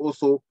government is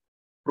also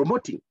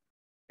promoting.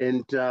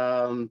 And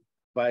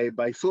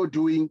by so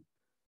doing,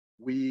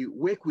 we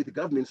work with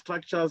government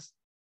structures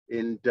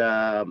and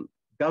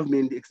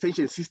government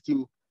extension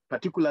system,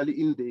 particularly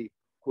in the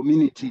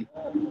community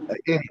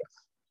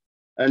areas.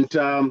 And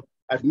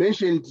I've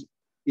mentioned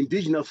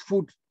indigenous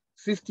food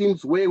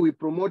systems where we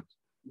promote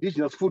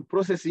indigenous food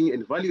processing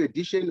and value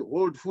addition,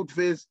 hold food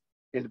fairs,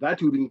 and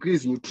that will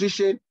increase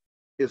nutrition,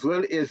 as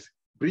well as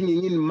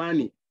bringing in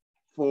money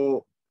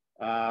for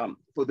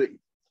the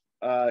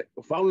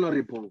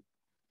vulnerable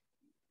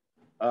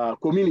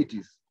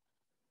communities.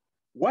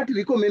 What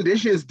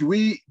recommendations do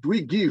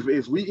we give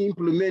as we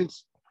implement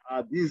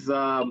these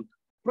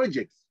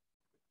projects?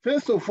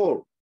 First of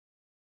all,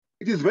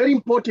 it is very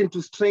important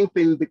to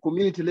strengthen the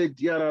community-led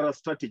DRR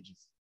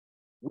strategies,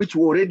 which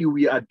already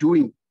we are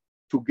doing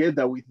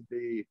together with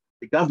the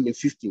government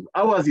system.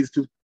 Ours is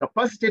to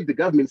capacitate the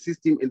government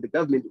system, and the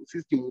government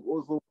system will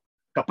also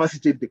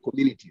capacitate the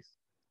communities.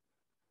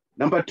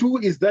 Number two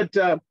is that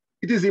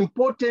it is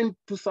important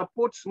to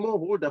support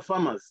smallholder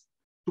farmers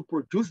to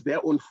produce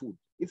their own food,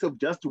 instead of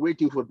just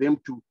waiting for them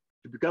to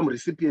become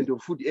recipient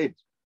of food aid.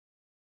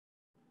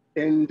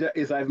 And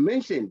as I've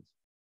mentioned,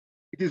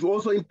 it is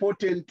also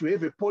important to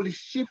have a policy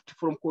shift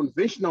from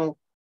conventional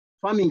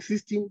farming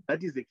system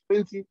that is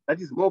expensive,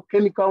 that is more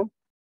chemical,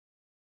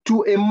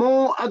 to a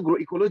more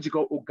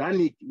agroecological,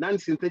 organic,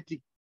 non-synthetic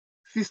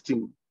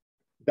system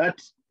that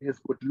has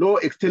got low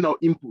external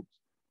input,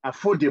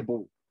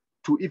 affordable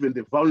to even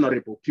the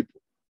vulnerable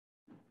people.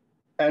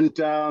 And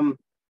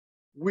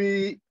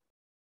we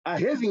are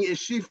having a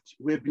shift.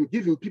 We've been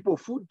giving people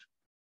food,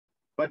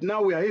 but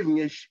now we are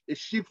having a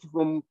shift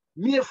from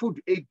mere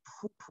food aid to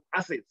food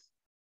assets,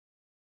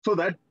 so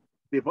that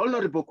the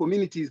vulnerable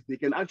communities, they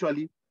can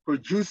actually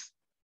produce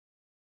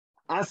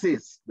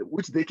assets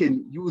which they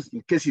can use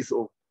in cases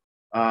of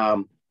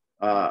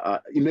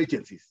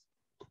emergencies.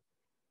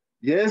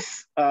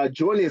 Yes,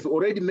 John has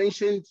already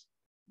mentioned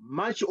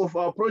much of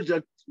our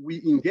project,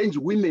 we engage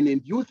women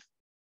and youth.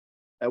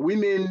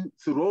 Women's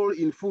role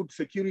in food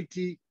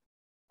security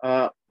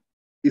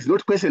is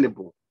not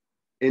questionable,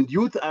 and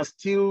youth are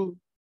still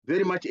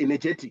very much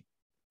energetic.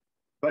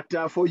 But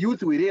for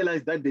youth, we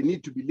realize that they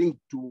need to be linked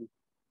to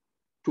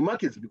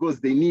markets because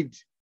they need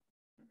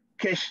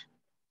cash.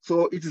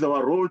 So it is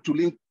our role to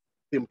link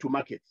them to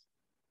markets.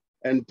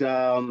 And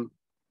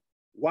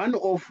one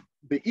of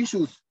the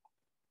issues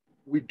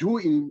we do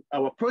in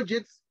our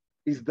projects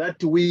is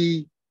that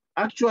we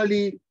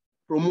actually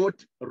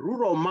promote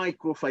rural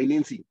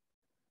microfinancing.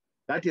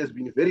 that has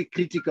been very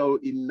critical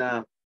in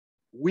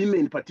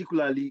women,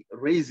 particularly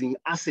raising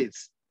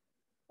assets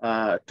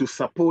to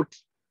support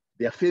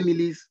their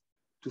families,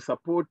 to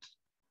support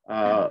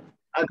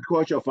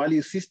agricultural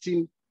value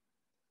system.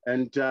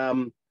 And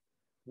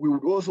we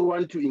would also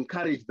want to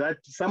encourage that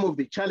some of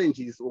the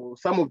challenges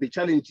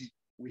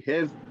we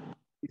have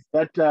is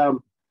that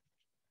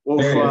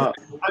of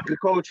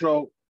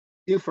agricultural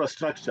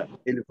infrastructure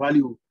and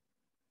value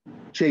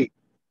chain.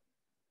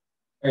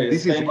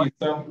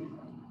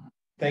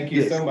 Thank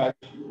you so much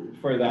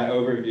for that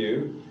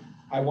overview.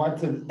 I want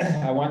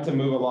to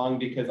move along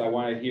because I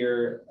want to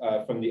hear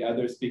from the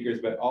other speakers,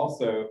 but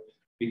also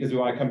because we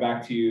want to come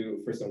back to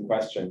you for some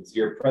questions.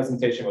 Your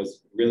presentation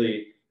was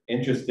really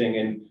interesting,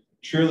 and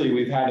truly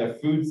we've had a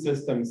food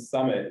systems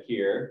summit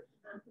here,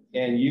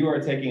 and you are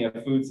taking a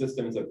food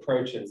systems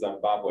approach in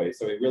Zimbabwe.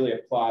 So we really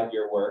applaud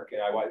your work,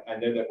 and I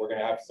know that we're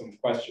going to have some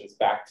questions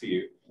back to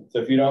you. So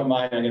if you don't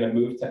mind, I'm going to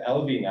move to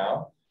Elvie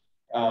now.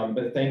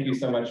 But thank you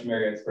so much,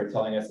 Marius, for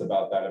telling us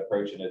about that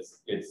approach, and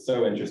it's so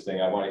interesting.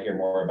 I want to hear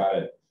more about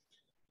it.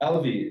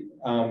 Elvie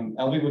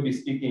will be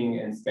speaking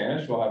in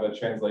Spanish. We'll have a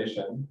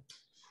translation.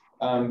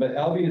 But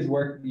Elvie,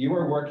 you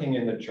are working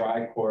in the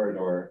dry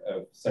corridor of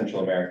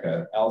Central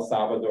America, El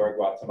Salvador,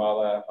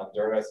 Guatemala,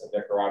 Honduras, and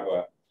Nicaragua,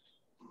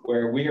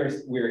 where we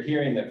are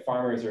hearing that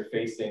farmers are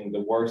facing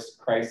the worst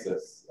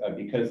crisis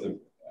because of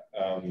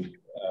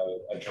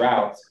a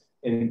drought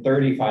in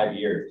 35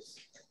 years.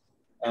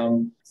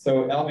 So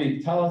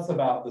Elvie, tell us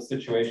about the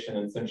situation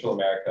in Central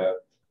America,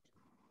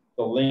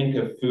 the link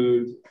of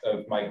food,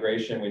 of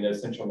migration. We know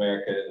Central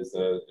America is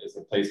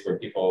a place where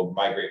people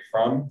migrate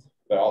from,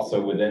 but also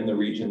within the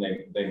region,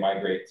 they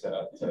migrate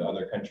to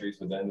other countries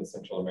within the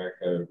Central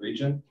America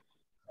region.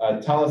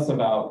 Tell us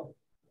about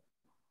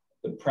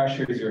the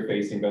pressures you're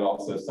facing, but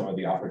also some of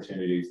the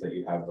opportunities that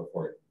you have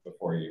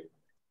before you.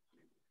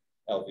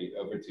 Elvie,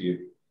 over to you.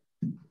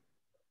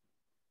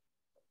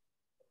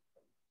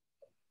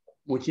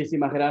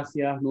 Muchísimas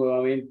gracias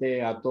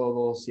nuevamente a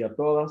todos y a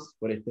todas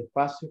por este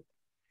espacio.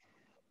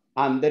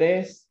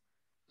 Andrés,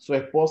 su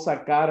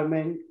esposa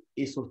Carmen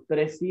y sus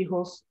 3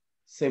 hijos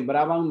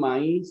sembraban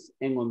maíz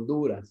en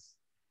Honduras,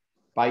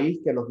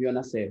 país que los vio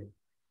nacer.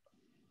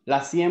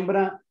 La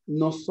siembra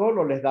no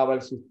solo les daba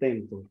el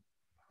sustento,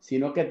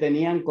 sino que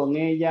tenían con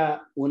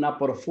ella una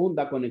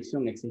profunda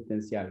conexión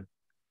existencial.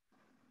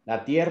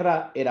 La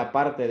tierra era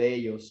parte de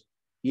ellos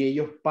y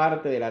ellos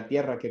parte de la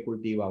tierra que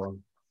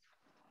cultivaban.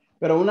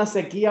 Pero una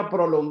sequía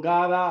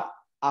prolongada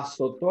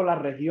azotó la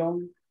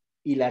región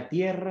y la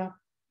tierra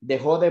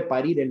dejó de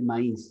parir el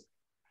maíz.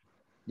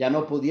 Ya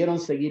no pudieron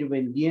seguir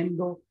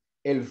vendiendo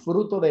el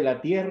fruto de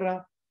la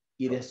tierra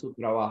y de su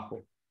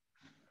trabajo.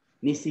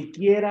 Ni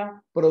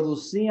siquiera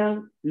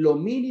producían lo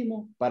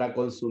mínimo para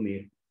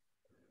consumir.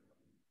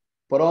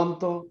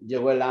 Pronto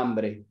llegó el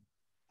hambre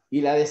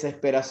y la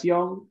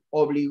desesperación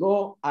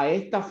obligó a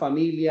esta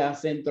familia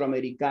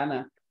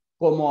centroamericana,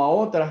 como a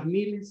otras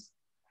miles,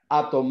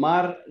 a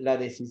tomar la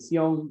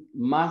decisión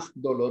más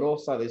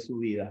dolorosa de su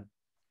vida: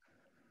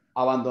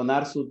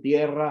 abandonar su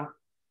tierra,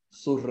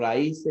 sus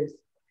raíces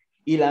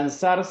y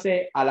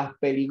lanzarse a las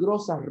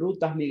peligrosas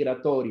rutas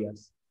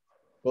migratorias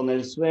con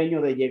el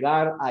sueño de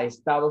llegar a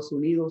Estados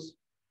Unidos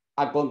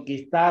a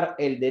conquistar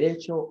el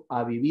derecho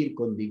a vivir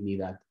con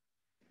dignidad.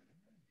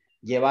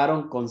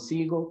 Llevaron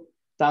consigo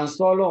tan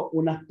solo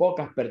unas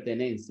pocas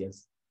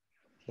pertenencias,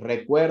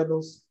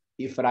 recuerdos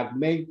y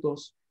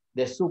fragmentos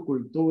de su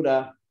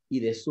cultura y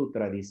de su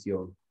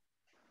tradición.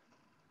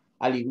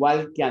 Al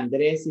igual que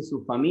Andrés y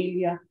su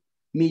familia,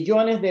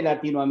 millones de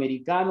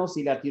latinoamericanos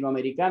y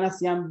latinoamericanas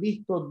se han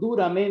visto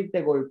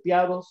duramente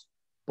golpeados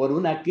por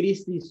una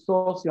crisis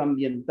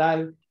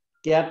socioambiental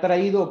que ha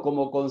traído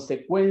como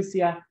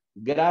consecuencia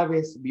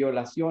graves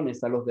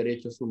violaciones a los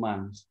derechos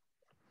humanos,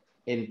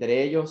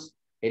 entre ellos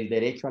el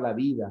derecho a la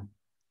vida,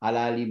 a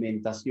la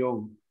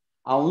alimentación,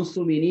 a un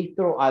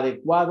suministro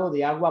adecuado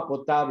de agua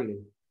potable,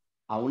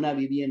 a una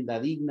vivienda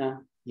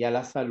digna y a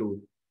la salud.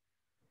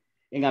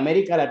 En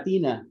América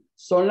Latina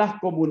son las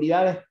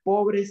comunidades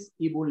pobres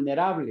y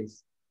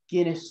vulnerables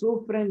quienes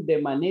sufren de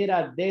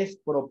manera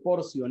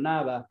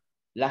desproporcionada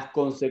las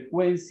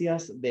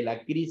consecuencias de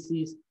la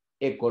crisis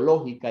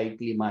ecológica y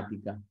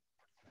climática.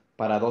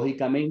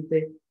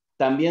 Paradójicamente,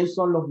 también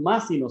son los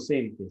más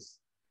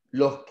inocentes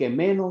los que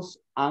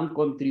menos han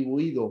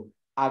contribuido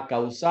a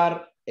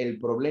causar el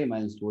problema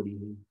en su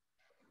origen.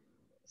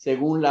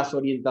 Según las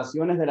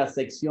orientaciones de la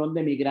sección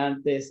de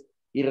migrantes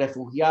y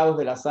refugiados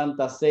de la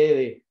Santa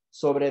Sede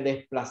sobre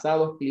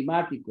desplazados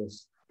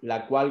climáticos,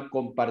 la cual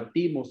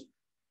compartimos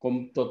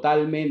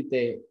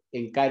totalmente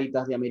en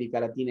Cáritas de América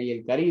Latina y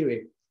el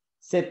Caribe,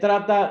 se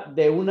trata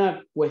de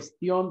una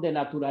cuestión de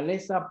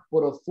naturaleza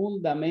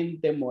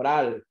profundamente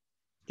moral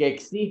que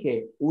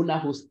exige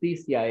una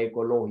justicia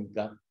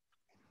ecológica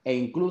e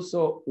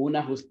incluso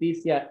una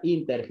justicia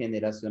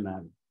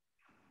intergeneracional.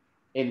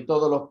 En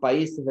todos los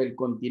países del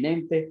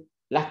continente,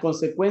 las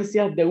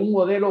consecuencias de un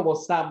modelo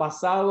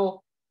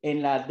basado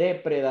en la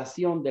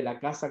depredación de la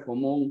casa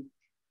común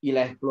y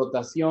la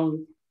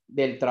explotación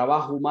del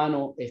trabajo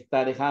humano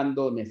está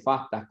dejando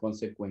nefastas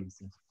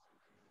consecuencias.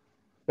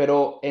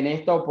 Pero en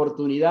esta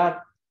oportunidad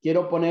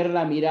quiero poner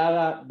la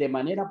mirada de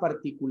manera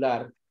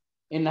particular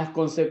en las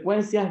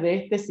consecuencias de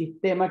este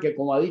sistema que,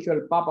 como ha dicho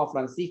el Papa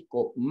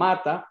Francisco,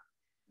 mata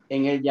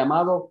en el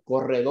llamado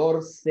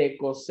corredor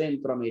seco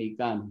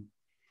centroamericano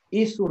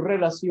y su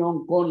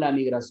relación con la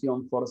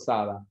migración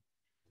forzada,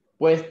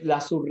 pues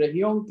la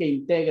subregión que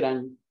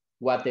integran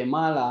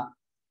Guatemala,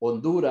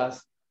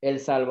 Honduras, El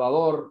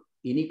Salvador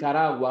y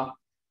Nicaragua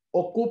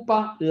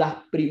ocupa las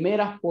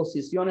primeras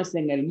posiciones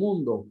en el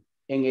mundo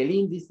en el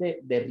índice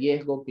de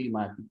riesgo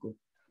climático.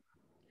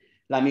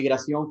 La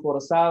migración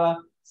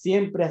forzada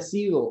siempre ha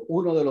sido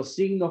uno de los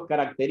signos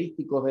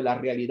característicos de la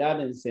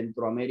realidad en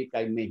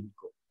Centroamérica y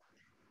México.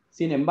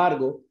 Sin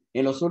embargo,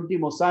 en los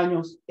últimos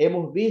años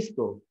hemos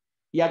visto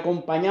y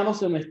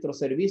acompañamos en nuestro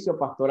servicio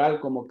pastoral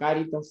como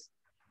Cáritas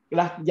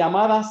las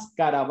llamadas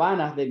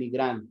caravanas de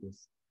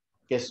migrantes,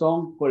 que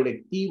son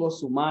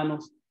colectivos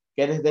humanos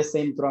que desde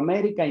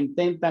Centroamérica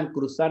intentan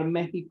cruzar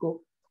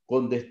México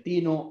con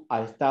destino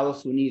a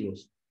Estados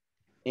Unidos,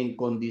 en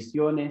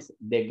condiciones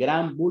de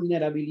gran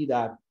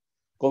vulnerabilidad,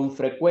 con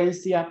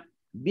frecuencia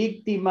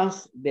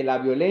víctimas de la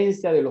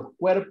violencia de los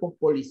cuerpos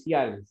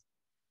policiales,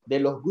 de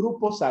los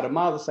grupos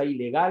armados e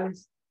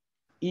ilegales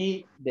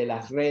y de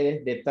las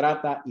redes de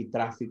trata y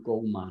tráfico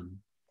humano.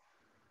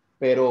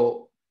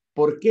 Pero,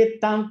 ¿por qué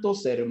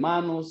tantos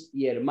hermanos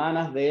y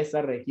hermanas de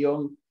esa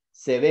región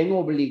se ven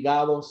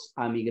obligados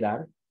a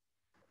migrar?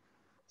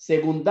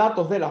 Según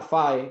datos de la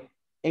FAE,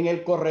 en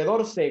el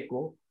corredor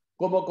seco,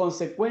 como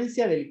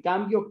consecuencia del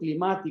cambio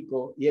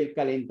climático y el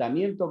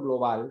calentamiento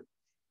global,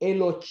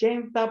 el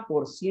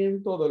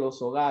 80% de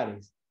los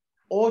hogares,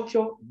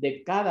 8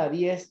 de cada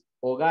 10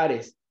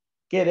 hogares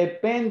que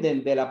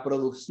dependen de la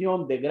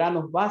producción de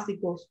granos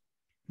básicos,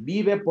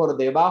 vive por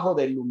debajo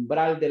del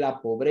umbral de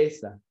la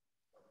pobreza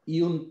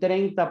y un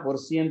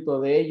 30%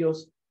 de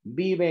ellos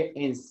vive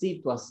en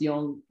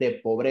situación de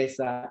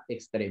pobreza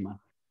extrema.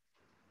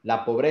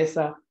 La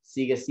pobreza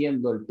sigue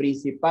siendo el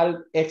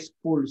principal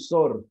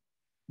expulsor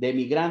de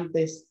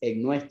migrantes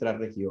en nuestra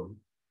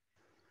región.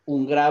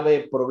 Un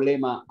grave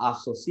problema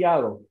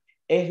asociado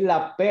es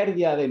la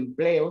pérdida de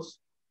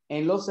empleos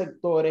en los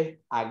sectores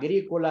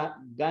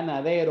agrícola,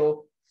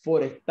 ganadero,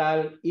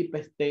 forestal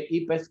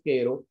y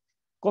pesquero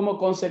como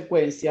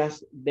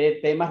consecuencias de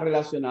temas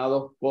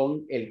relacionados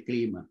con el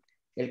clima,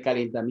 el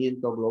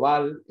calentamiento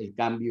global, el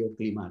cambio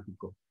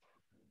climático.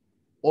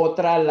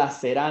 Otra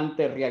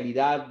lacerante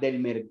realidad del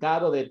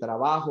mercado de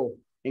trabajo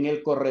en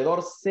el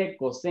corredor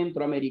seco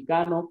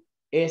centroamericano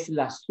es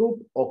la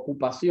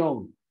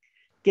subocupación,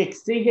 que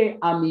exige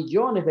a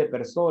millones de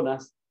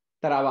personas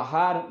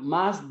trabajar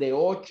más de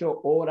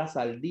 8 horas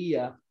al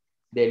día,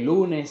 de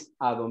lunes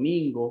a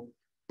domingo,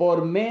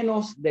 por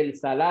menos del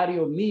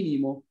salario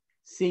mínimo,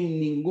 sin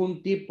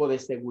ningún tipo de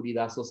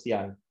seguridad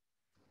social.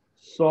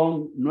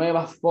 Son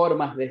nuevas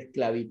formas de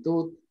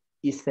esclavitud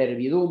y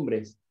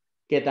servidumbres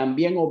que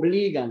también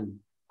obligan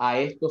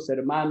a estos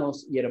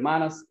hermanos y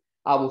hermanas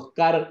a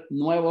buscar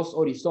nuevos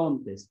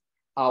horizontes,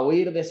 a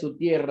huir de su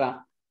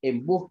tierra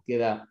en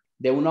búsqueda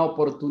de una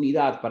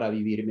oportunidad para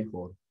vivir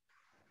mejor.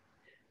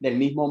 Del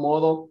mismo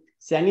modo,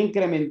 se han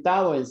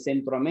incrementado en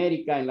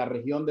Centroamérica, en la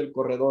región del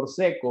corredor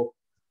seco,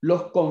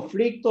 los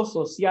conflictos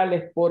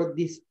sociales por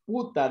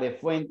disputa de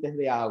fuentes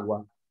de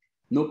agua.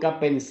 Nunca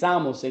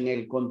pensamos en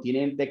el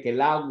continente que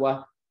el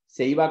agua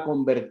se iba a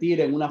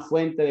convertir en una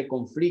fuente de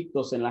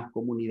conflictos en las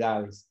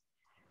comunidades,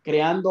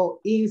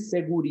 creando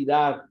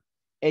inseguridad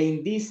e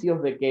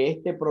indicios de que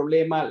este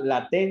problema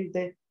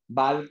latente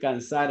va a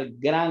alcanzar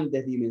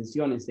grandes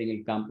dimensiones en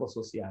el campo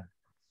social.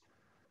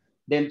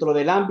 Dentro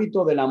del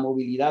ámbito de la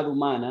movilidad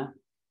humana,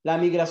 la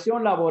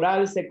migración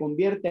laboral se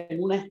convierte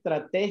en una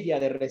estrategia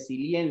de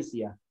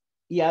resiliencia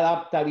y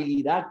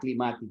adaptabilidad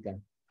climática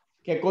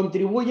que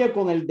contribuye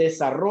con el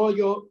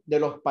desarrollo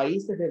de los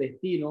países de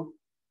destino,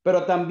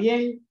 pero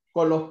también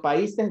con los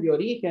países de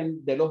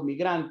origen de los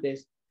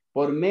migrantes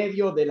por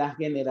medio de la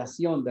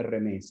generación de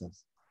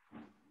remesas.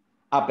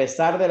 A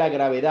pesar de la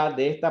gravedad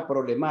de esta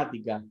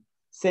problemática,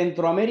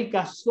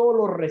 Centroamérica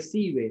solo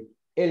recibe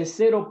el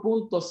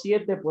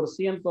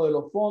 0.7% de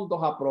los fondos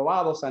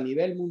aprobados a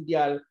nivel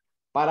mundial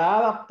para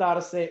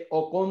adaptarse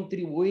o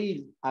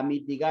contribuir a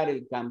mitigar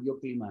el cambio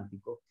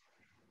climático.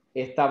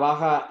 Esta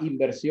baja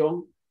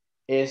inversión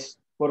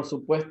es, por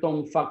supuesto,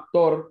 un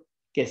factor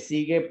que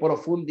sigue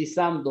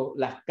profundizando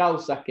las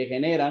causas que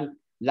generan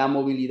la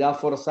movilidad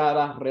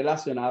forzada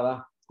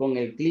relacionada con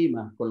el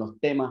clima, con los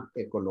temas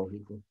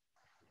ecológicos.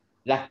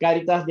 Las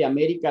Cáritas de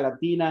América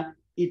Latina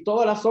y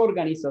todas las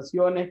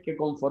organizaciones que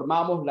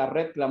conformamos la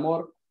Red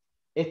Clamor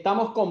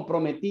estamos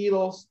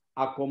comprometidos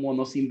a, como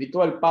nos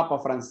invitó el Papa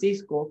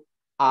Francisco,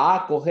 a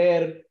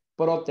acoger,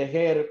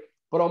 proteger,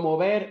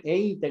 promover e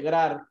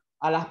integrar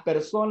a las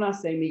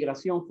personas en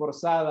migración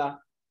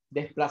forzada,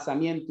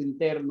 desplazamiento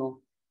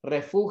interno,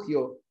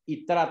 refugio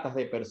y tratas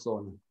de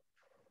personas.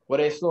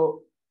 Por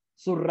eso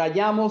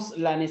subrayamos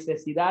la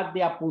necesidad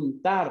de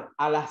apuntar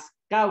a las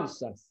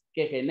causas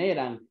que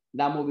generan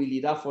la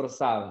movilidad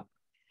forzada,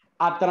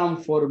 a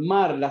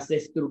transformar las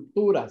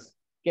estructuras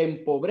que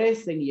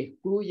empobrecen y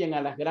excluyen a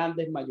las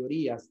grandes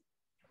mayorías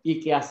y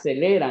que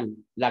aceleran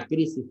la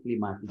crisis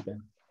climática.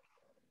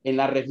 En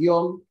la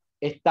región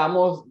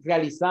estamos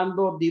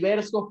realizando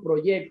diversos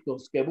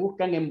proyectos que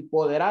buscan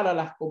empoderar a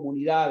las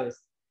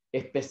comunidades,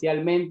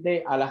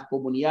 especialmente a las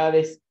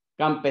comunidades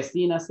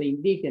campesinas e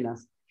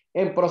indígenas,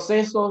 en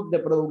procesos de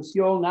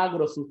producción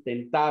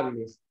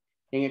agrosustentables,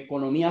 en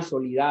economía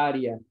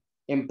solidaria,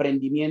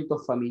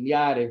 emprendimientos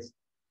familiares,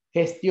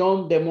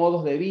 gestión de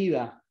modos de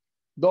vida,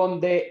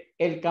 donde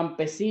el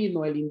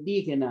campesino, el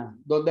indígena,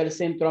 donde el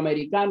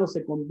centroamericano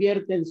se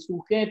convierte en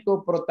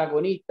sujeto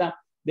protagonista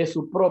de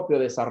su propio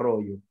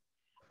desarrollo.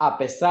 A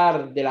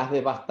pesar de las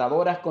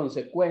devastadoras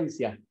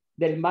consecuencias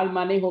del mal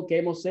manejo que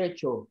hemos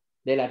hecho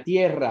de la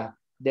tierra,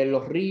 de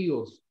los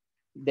ríos,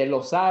 de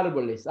los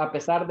árboles, a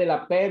pesar de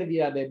la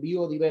pérdida de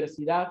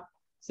biodiversidad,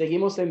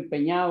 seguimos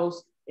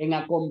empeñados en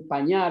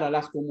acompañar a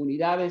las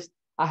comunidades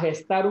a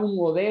gestar un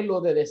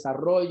modelo de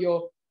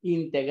desarrollo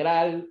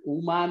integral,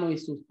 humano y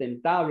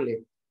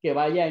sustentable que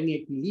vaya en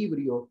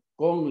equilibrio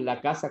con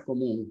la casa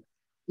común.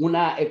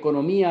 Una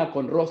economía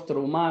con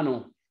rostro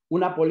humano,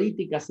 una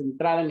política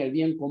centrada en el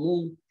bien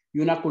común y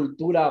una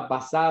cultura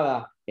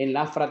basada en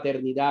la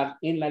fraternidad,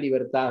 en la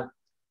libertad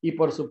y,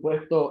 por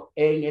supuesto,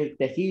 en el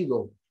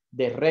tejido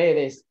de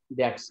redes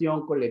de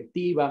acción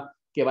colectiva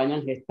que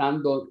vayan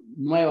gestando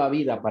nueva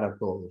vida para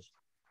todos.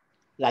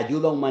 La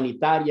ayuda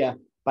humanitaria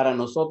para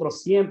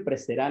nosotros siempre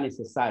será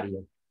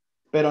necesaria,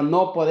 pero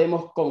no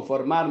podemos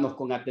conformarnos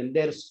con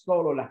atender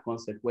solo las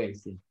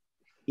consecuencias.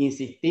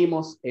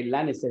 Insistimos en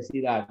la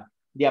necesidad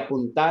de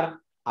apuntar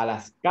a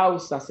las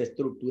causas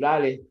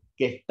estructurales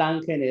que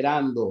están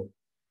generando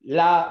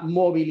la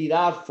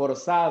movilidad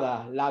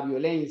forzada, la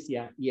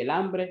violencia y el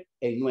hambre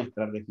en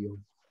nuestra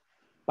región.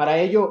 Para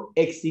ello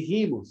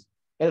exigimos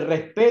el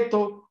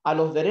respeto a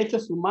los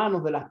derechos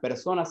humanos de las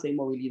personas en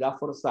movilidad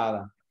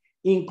forzada,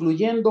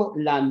 incluyendo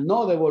la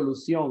no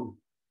devolución,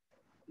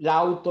 la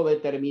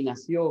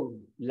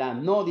autodeterminación, la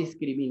no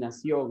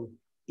discriminación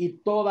y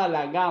toda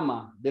la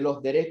gama de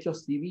los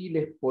derechos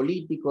civiles,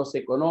 políticos,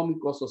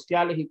 económicos,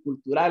 sociales y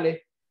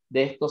culturales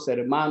de estos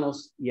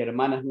hermanos y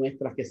hermanas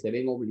nuestras que se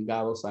ven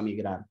obligados a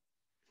migrar.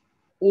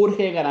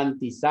 Urge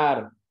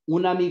garantizar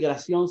una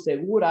migración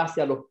segura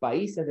hacia los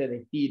países de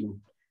destino,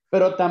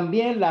 pero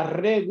también la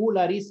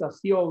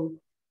regularización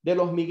de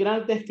los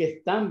migrantes que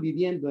están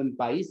viviendo en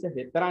países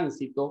de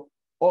tránsito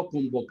o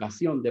con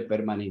vocación de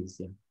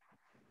permanencia.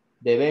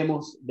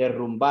 Debemos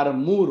derrumbar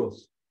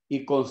muros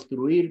y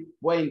construir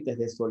puentes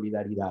de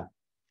solidaridad.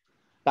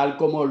 Tal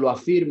como lo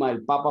afirma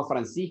el Papa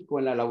Francisco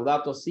en la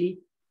Laudato Si,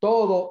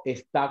 todo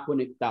está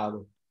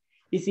conectado.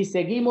 Y si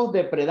seguimos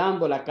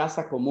depredando la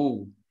casa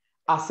común,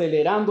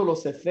 acelerando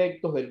los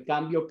efectos del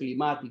cambio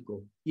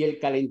climático y el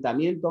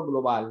calentamiento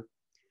global,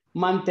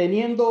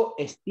 manteniendo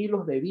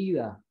estilos de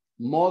vida,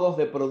 modos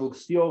de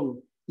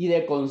producción y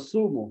de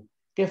consumo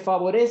que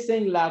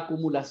favorecen la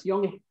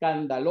acumulación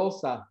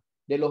escandalosa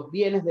de los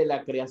bienes de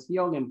la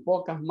creación en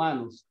pocas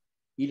manos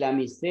y la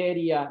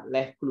miseria,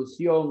 la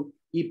exclusión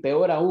y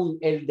peor aún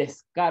el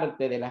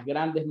descarte de las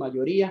grandes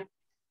mayorías,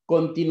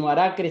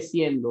 continuará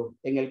creciendo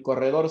en el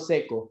corredor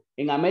seco,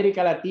 en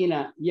América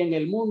Latina y en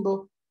el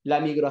mundo, la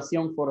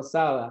migración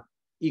forzada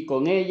y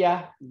con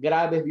ella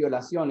graves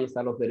violaciones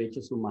a los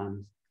derechos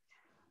humanos.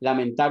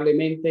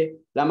 Lamentablemente,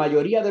 la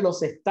mayoría de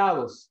los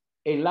estados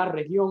en la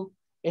región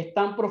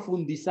están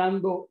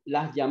profundizando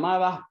las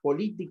llamadas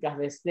políticas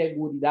de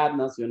seguridad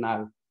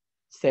nacional,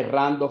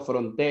 cerrando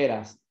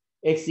fronteras,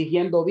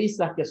 exigiendo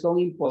visas que son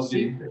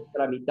imposibles de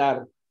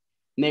tramitar,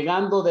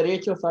 negando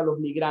derechos a los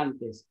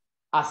migrantes,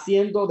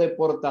 haciendo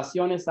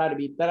deportaciones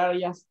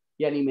arbitrarias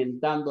y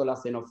alimentando la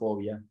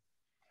xenofobia.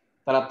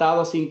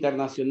 Tratados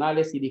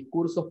internacionales y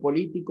discursos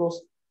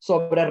políticos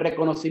sobre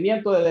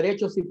reconocimiento de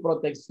derechos y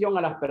protección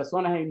a las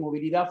personas en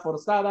movilidad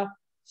forzada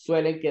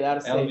suelen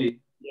quedarse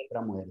en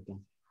letra muerta.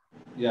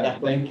 Yeah,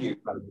 thank you.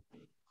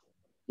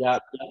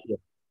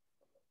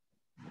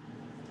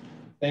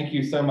 Thank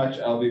you so much,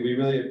 Elby. We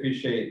really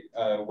appreciate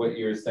what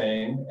you're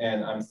saying,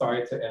 and I'm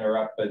sorry to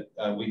interrupt, but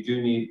we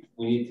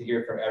need to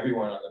hear from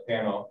everyone on the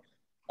panel.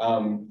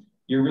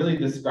 You're really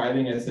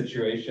describing a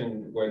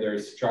situation where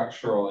there's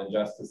structural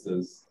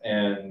injustices,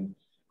 and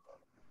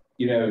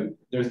you know,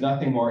 there's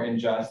nothing more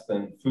unjust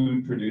than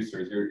food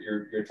producers.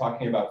 You're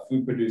talking about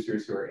food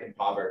producers who are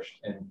impoverished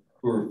and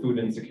who are food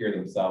insecure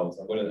themselves,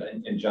 and what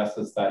an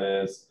injustice that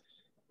is.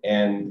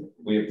 And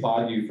we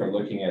applaud you for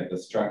looking at the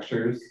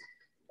structures,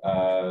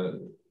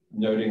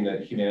 noting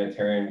that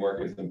humanitarian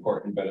work is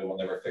important, but it will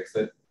never fix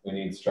it. We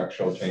need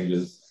structural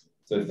changes.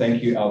 So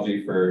thank you,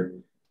 LG,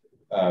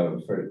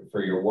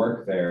 for your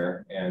work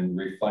there and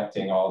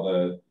reflecting all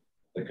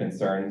the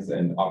concerns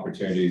and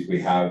opportunities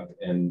we have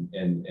in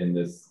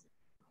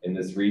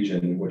this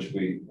region, which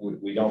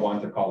we don't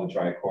want to call the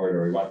dry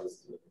corridor. We want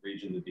this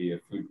region to be a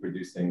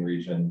food-producing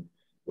region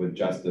with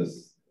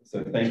justice.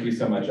 So thank you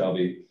so much,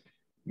 LB.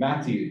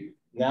 Matthew,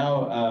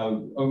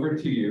 now over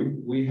to you.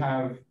 We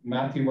have,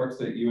 Matthew works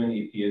at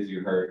UNEP, as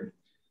you heard.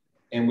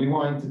 And we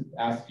wanted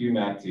to ask you,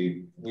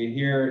 Matti, we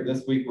hear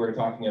this week we're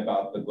talking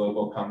about the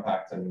Global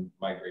Compact and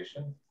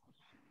migration.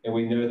 And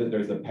we know that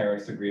there's a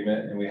Paris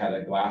Agreement and we had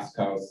a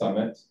Glasgow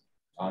Summit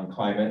on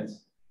climate.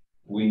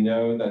 We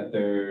know that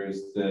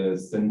there's the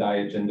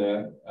Sendai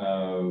Agenda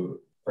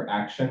for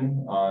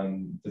action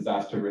on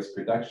disaster risk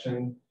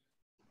reduction.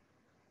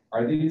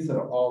 Are these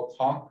all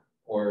talk,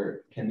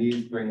 or can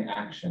these bring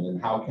action,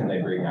 and how can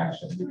they bring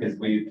action? Because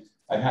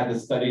I've had to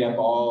study up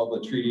all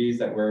the treaties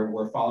that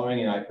we're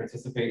following, and I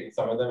participate in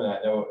some of them, and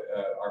I know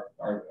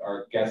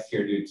our guests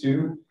here do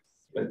too.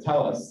 But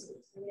tell us,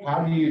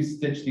 how do you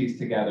stitch these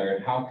together,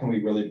 and how can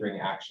we really bring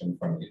action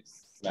from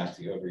these?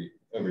 Matti,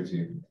 over to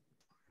you.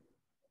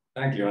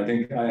 Thank you. I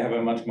think I have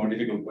a much more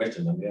difficult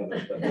question than the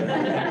others,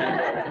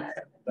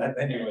 but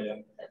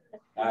anyway.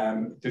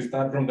 To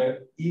start from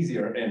the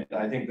easier end,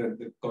 I think that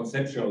the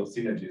conceptual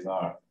synergies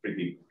are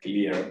pretty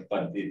clear,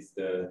 but it's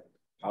the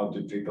how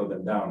to trickle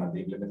them down at the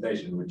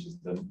implementation, which is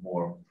the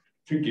more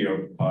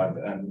trickier part,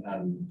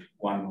 and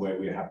one where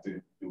we have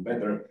to do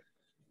better.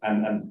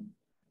 And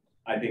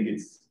I think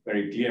it's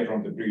very clear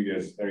from the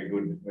previous very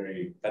good,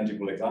 very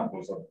tangible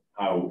examples of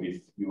how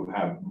if you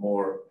have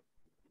more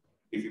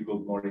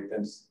difficult, more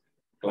intense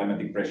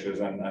climatic pressures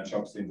and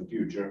shocks in the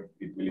future,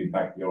 it will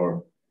impact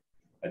your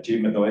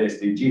achievement of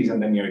SDGs,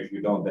 and then if you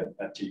don't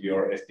achieve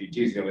your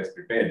SDGs, you're less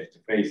prepared to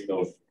face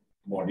those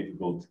more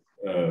difficult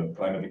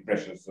climatic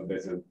pressures. So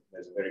there's a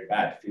very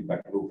bad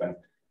feedback loop,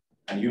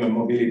 and human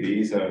mobility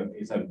is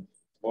a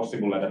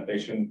possible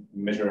adaptation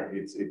measure.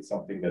 It's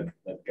something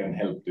that can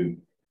help to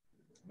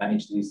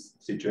manage these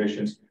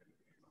situations.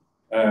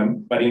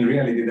 But in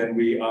reality, then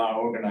we are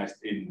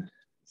organized in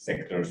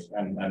sectors,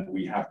 and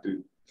we have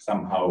to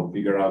somehow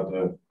figure out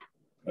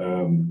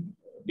a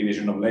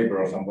division of labor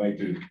or some way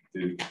to,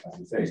 as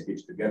you say,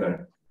 stitch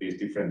together these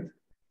different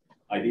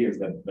ideas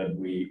that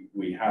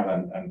we have,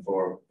 and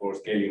for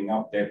scaling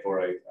up,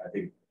 therefore, I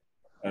think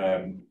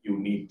you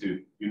need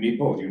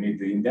both. You need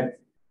the in-depth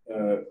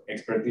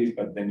expertise,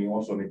 but then you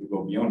also need to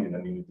go beyond it,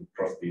 and you need to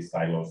cross these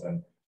silos.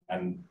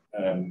 And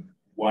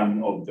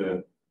one of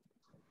the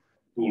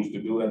tools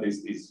to do that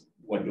is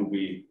what do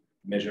we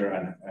measure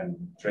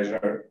and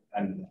treasure,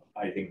 and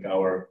I think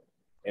our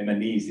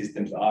M&E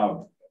systems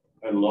are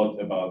a lot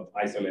about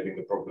isolating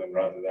the problem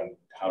rather than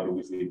how do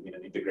we see it in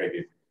an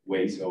integrated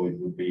way. So it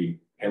would be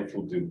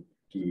helpful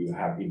to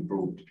have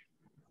improved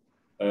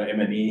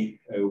M&E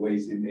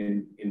ways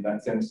in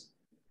that sense.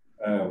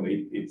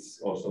 It's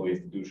also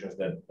institutions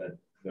that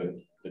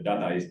the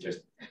data is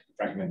just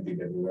fragmented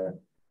everywhere.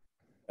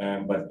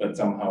 But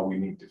somehow we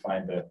need to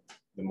find the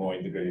more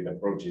integrated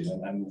approaches.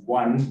 And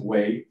one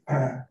way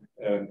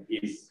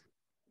is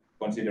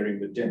considering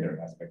the gender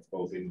aspects,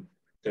 both in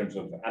terms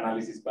of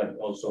analysis, but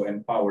also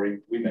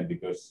empowering women,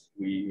 because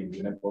we in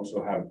UNEP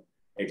also have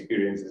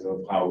experiences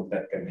of how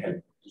that can help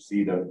to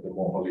see the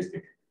more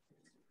holistic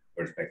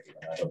perspective.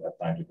 And I don't have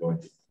time to go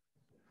into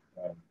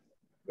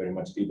very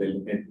much detail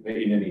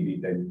in any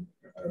detail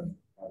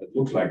how that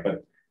looks like,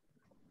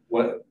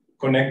 but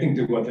connecting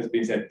to what has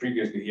been said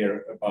previously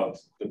here about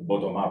the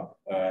bottom up,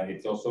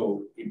 it's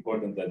also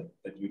important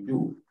that you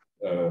do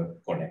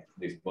connect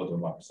this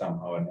bottom up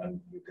somehow,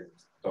 and you can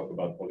talk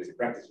about policy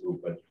practice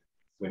group, but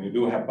when you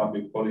do have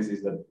public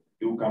policies that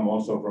do come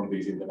also from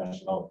these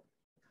international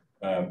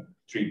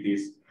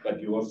treaties, but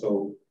you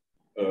also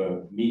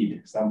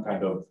need some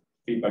kind of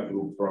feedback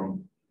loop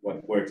from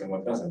what works and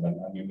what doesn't,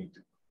 and you need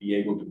to be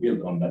able to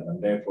build on that,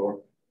 and therefore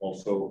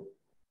also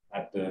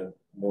at the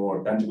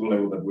more tangible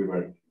level that we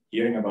were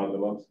hearing about a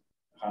lot,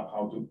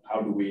 how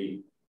do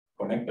we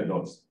connect the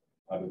dots?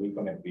 How do we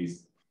connect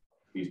these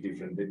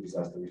different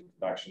disaster risk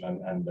reduction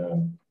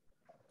and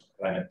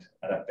climate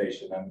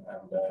adaptation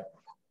and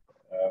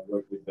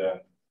work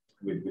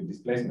with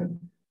displacement?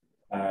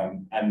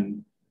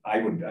 And I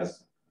would,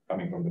 as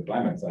coming from the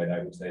climate side, I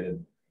would say that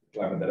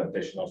climate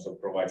adaptation also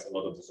provides a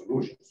lot of the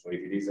solutions. So if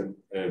it is a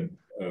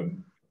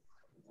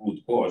root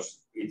cause,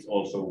 it's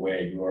also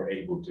where you are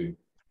able to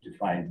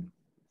find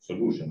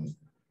solutions.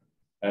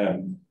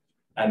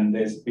 And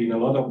there's been a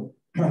lot of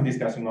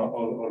discussion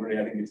already.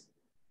 I think it's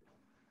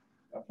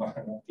not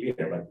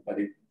clear, but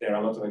there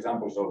are lots of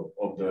examples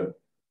of the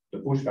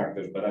push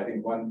factors. But I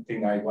think one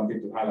thing I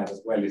wanted to highlight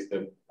as well is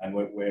and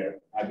where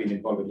I've been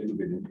involved a little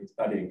bit in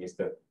studying, is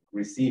the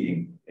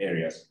receding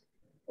areas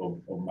of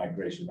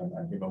migration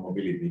and human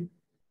mobility,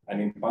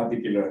 and in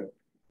particular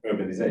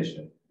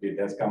urbanization. It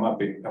has come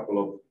up in a couple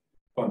of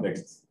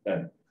contexts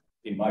that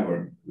in my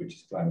work, which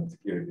is climate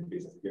security,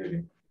 peace and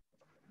security,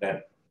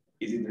 that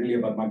is it really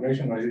about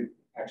migration, or is it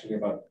actually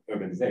about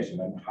urbanization,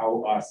 and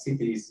how are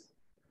cities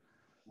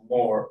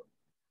more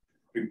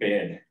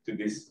prepared to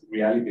this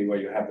reality where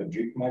you have the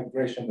drift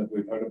migration that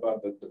we've heard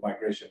about, the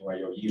migration where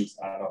your yields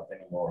are not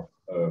anymore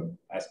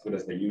as good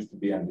as they used to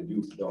be, and the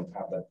youth don't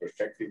have that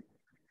perspective,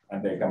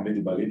 and they come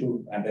little by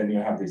little, and then you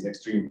have these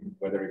extreme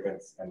weather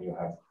events, and you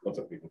have lots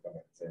of people coming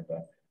at the same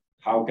time.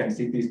 How can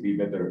cities be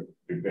better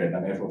prepared?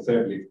 And therefore,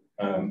 thirdly,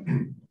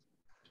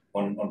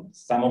 on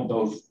some of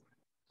those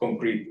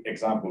concrete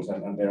examples,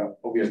 and there are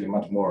obviously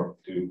much more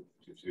to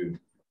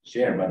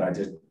share, but I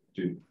just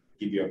to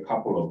give you a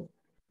couple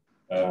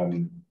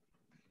of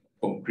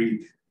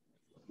concrete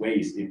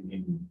ways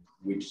in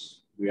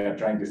which we are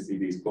trying to see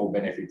these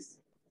co-benefits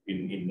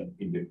in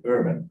the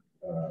urban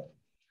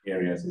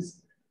areas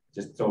is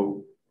just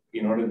so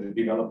in order to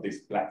develop this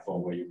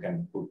platform where you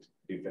can put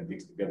different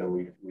things together,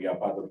 we are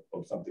part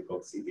of something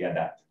called City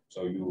Adapt.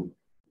 So you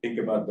think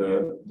about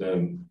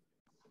the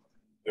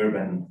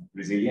urban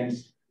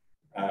resilience,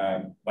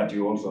 but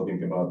you also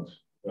think about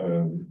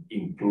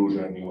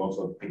inclusion, you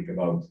also think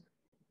about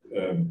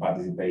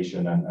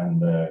participation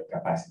and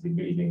capacity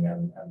building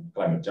and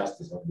climate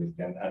justice on this.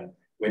 And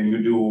when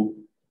you do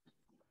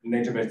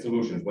nature-based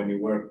solutions, when you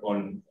work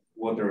on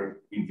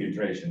water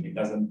infiltration, it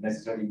doesn't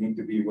necessarily need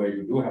to be where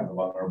you do have the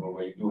vulnerable,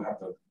 where you do have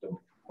the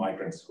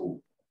migrants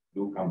who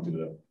do come to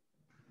the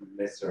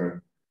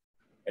lesser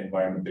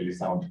environmentally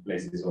sound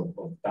places of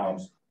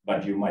towns,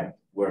 but you might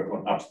work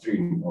on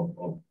upstream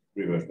of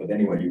rivers. But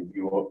anyway, you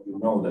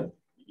know that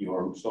you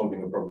are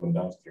solving a problem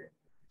downstream.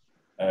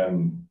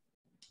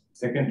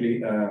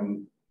 Secondly,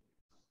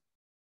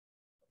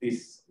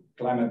 this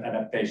climate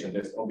adaptation,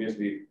 there's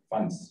obviously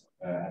funds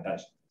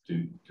attached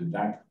to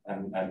that,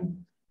 and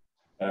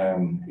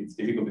it's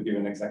difficult to give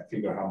an exact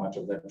figure how much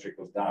of that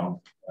trickles down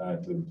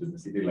to the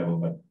city level,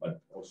 but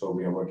also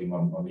we are working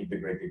on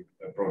integrated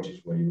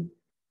approaches where you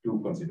do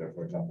consider,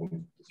 for example,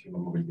 this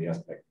human mobility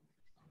aspect.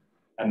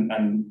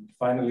 And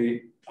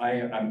finally, I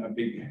have a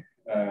big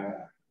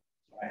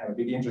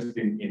interest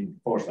in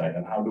foresight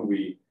and how do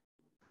we,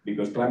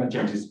 because climate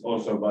change is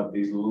also about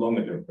these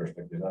longer-term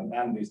perspectives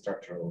and these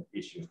structural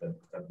issues that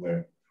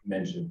were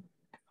mentioned.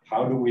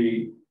 How do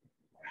we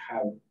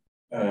have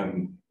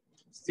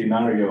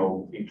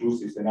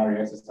inclusive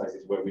scenario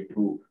exercises where we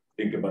do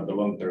think about the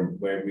long term,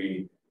 where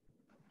we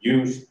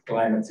use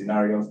climate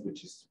scenarios,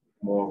 which is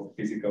more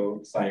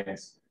physical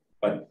science,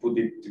 but put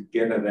it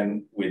together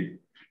then with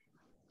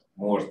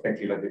more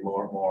speculative,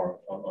 more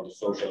on the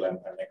social and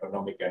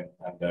economic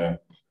and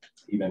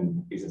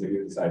even business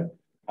security side.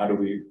 How do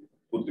we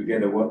put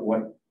together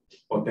what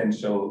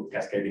potential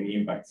cascading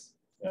impacts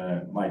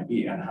might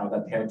be, and how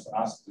that helps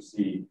us to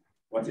see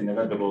what's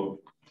inevitable,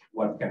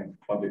 what can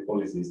public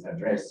policies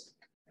address,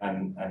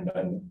 and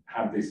then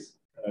have this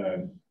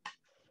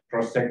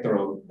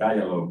cross-sectoral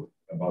dialogue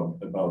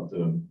about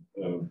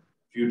the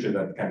future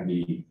that can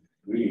be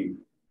really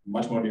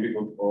much more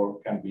difficult or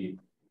can be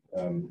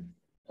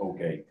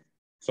okay.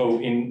 So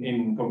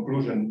in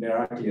conclusion, there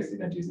are clear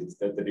synergies. It's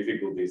that the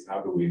difficulty is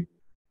how do we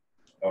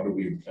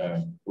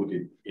put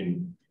it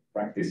in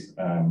practice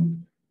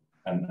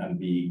and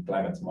be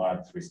climate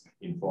smart, risk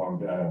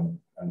informed,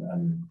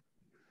 and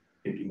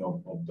thinking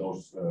of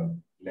those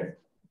left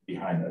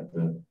behind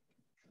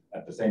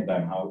at the same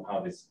time,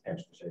 how this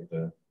helps to shape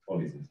the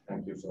policies.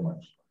 Thank you so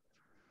much.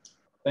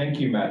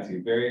 Thank you, Matti.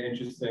 Very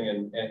interesting,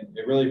 and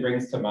it really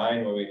brings to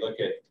mind when we look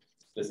at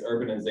this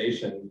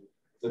urbanization,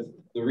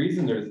 the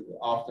reason there's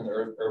often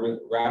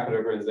rapid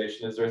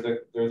urbanization is there's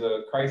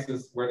a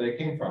crisis where they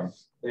came from.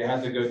 They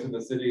had to go to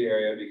the city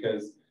area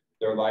because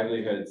their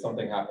livelihood,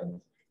 something happened,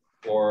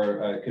 or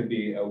it could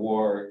be a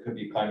war, it could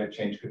be climate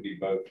change, could be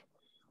both.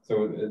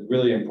 So it's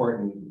really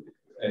important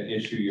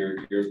issue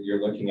you're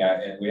looking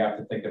at, and we have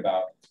to think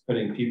about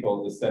putting people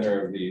at the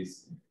center of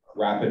these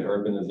rapid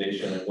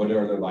urbanization and what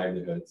are their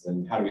livelihoods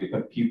and how do we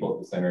put people at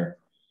the center.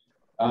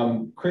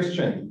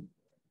 Christian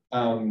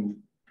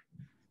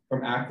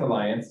from ACT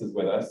Alliance is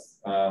with us.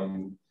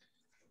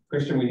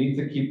 Christian, we need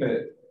to keep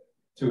it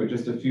to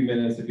just a few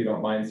minutes if you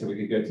don't mind so we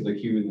could go to the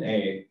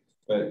Q&A,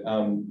 but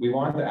we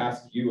wanted to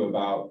ask you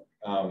about,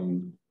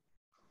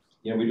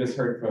 we just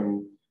heard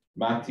from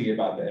Matti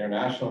about the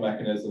international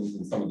mechanisms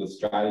and some of the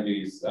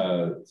strategies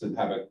to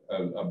have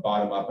a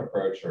bottom-up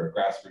approach or a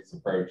grassroots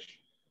approach.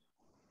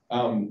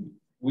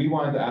 We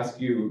wanted to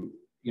ask you,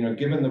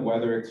 given the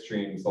weather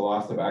extremes, the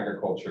loss of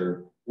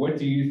agriculture, what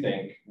do you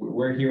think?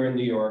 We're here in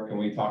New York and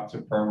we talk to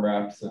perm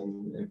reps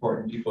and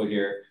important people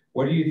here.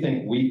 What do you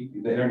think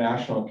the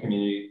international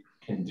community,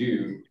 can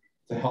do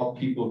to help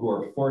people who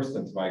are forced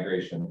into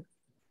migration?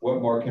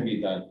 What more can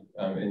be done,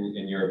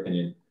 in your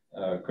opinion?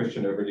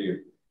 Christian, over to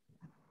you.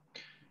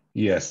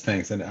 Yes,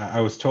 thanks. And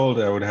I was told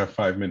I would have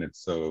 5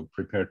 minutes, so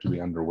prepare to be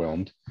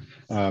underwhelmed.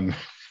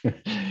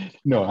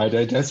 No, I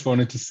just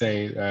wanted to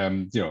say,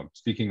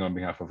 speaking on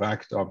behalf of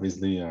ACT,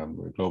 obviously,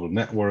 we're a global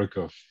network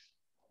of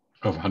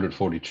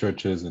 140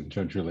 churches and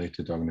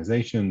church-related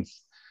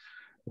organizations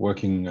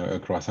working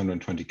across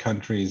 120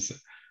 countries.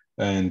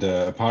 And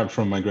apart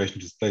from migration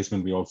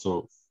displacement,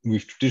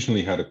 we've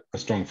traditionally had a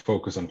strong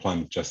focus on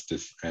climate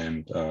justice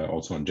and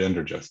also on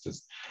gender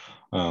justice.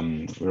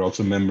 We're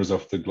also members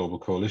of the Global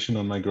Coalition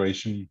on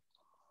Migration,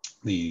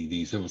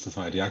 the Civil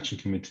Society Action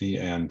Committee,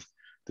 and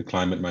the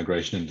Climate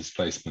Migration and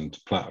Displacement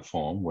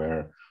Platform,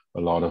 where a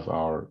lot of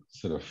our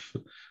sort of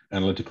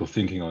analytical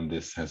thinking on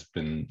this has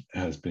been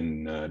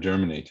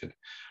germinated.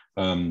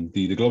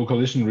 The Global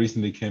Coalition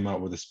recently came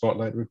out with a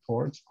spotlight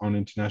report on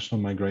international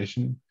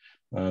migration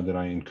that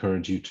I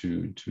encourage you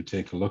to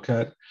take a look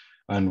at.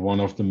 And one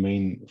of the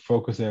main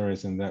focus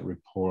areas in that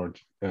report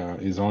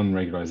is on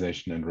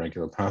regularization and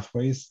regular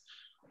pathways.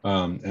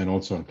 and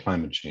also on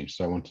climate change.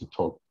 So I want to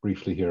talk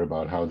briefly here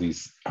about how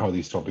these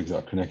topics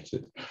are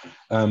connected.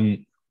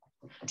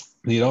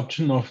 The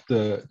adoption of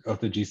the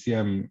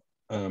GCM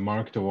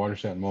marked a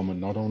watershed moment,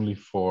 not only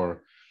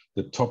for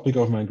the topic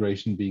of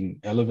migration being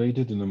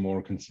elevated in a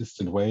more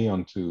consistent way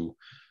onto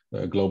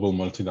a global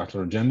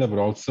multilateral agenda, but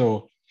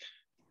also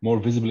more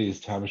visibly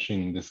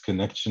establishing this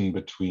connection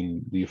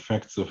between the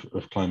effects of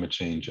climate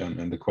change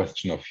and the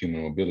question of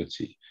human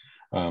mobility.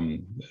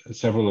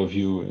 Several of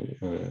you,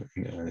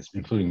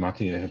 including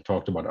Matti, have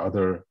talked about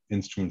other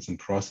instruments and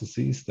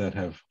processes that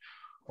have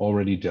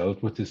already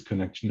dealt with this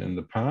connection in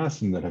the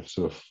past and that have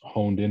sort of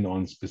honed in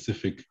on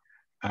specific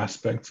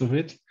aspects of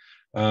it,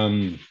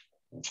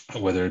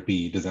 whether it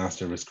be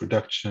disaster risk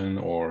reduction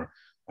or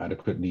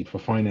adequate need for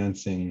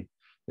financing,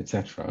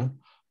 etc.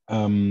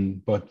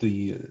 But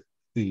the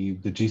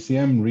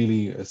GCM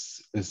really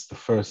is the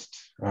first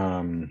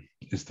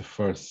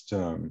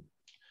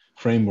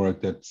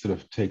framework that sort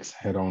of takes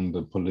head on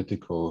the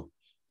political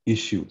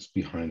issues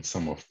behind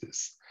some of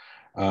this.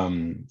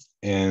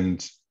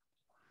 And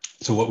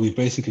so what we've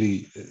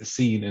basically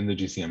seen in the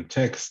GCM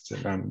text,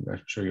 and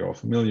I'm sure you're all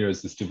familiar,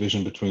 is this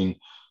division between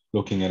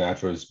looking at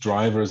adverse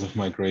drivers of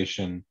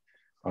migration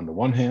on the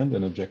one hand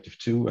in Objective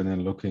 2, and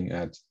then looking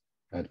at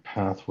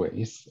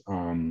pathways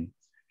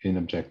in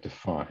Objective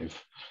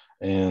 5.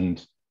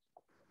 And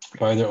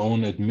by their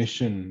own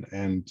admission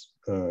and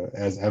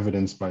as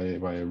evidenced by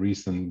a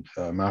recent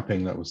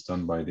mapping that was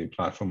done by the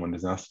Platform on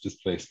Disaster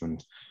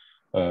Displacement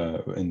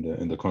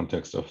in the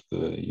context of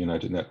the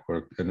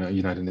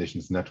United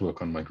Nations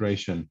Network on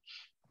Migration,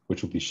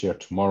 which will be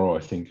shared tomorrow, I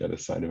think, at a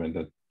side event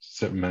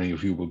that many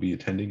of you will be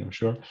attending, I'm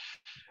sure.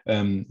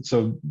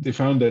 So they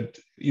found that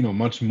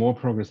much more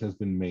progress has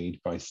been made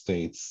by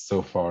states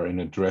so far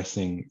in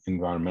addressing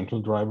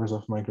environmental drivers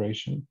of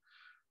migration.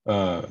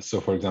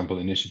 So, for example,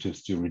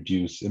 initiatives to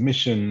reduce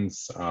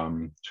emissions,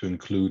 to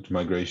include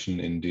migration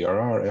in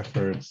DRR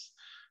efforts,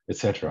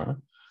 etc.,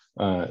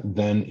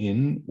 than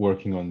in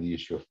working on the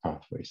issue of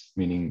pathways.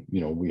 Meaning,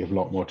 we have a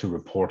lot more to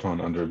report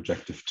on under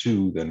Objective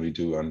 2 than we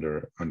do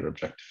under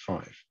Objective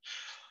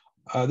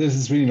 5. This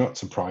is really not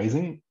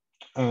surprising.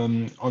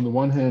 On the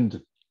one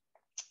hand,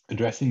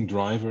 addressing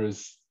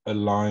drivers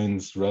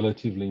aligns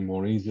relatively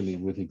more easily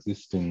with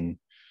existing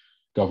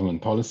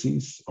government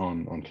policies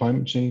on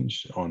climate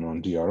change,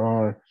 on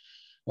DRR.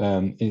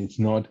 It's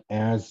not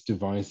as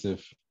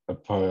divisive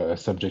a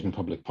subject in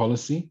public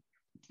policy,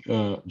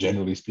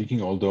 generally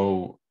speaking,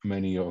 although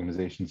many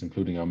organizations,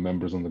 including our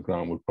members on the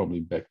ground, would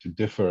probably beg to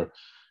differ,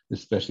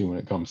 especially when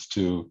it comes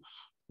to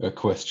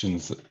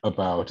questions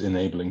about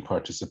enabling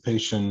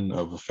participation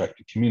of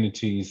affected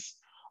communities,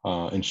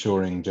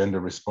 ensuring gender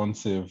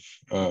responsive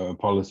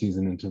policies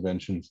and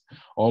interventions,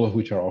 all of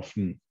which are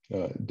often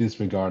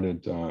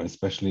disregarded,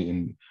 especially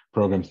in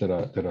programs that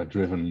are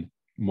driven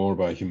more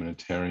by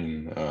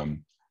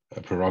humanitarian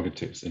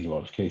prerogatives in a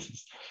lot of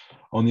cases.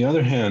 On the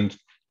other hand,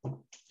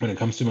 when it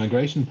comes to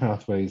migration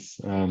pathways,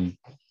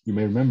 you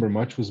may remember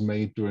much was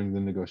made during the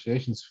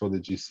negotiations for the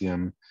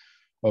GCM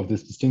of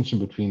this distinction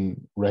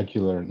between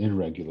regular and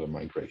irregular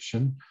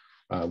migration,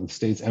 with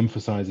states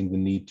emphasizing the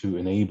need to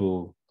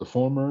enable the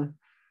former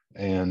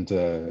and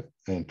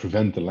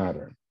prevent the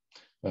latter.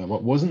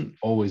 What wasn't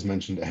always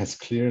mentioned as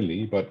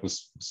clearly, but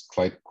was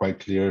quite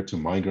clear to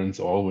migrants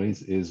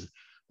always, is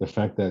the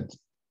fact that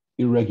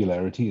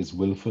irregularity is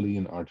willfully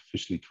and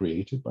artificially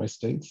created by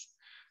states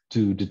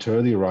to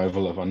deter the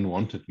arrival of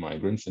unwanted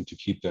migrants and to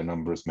keep their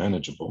numbers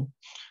manageable,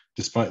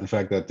 despite the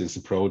fact that this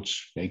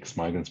approach makes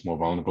migrants more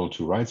vulnerable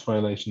to rights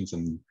violations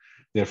and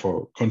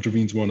therefore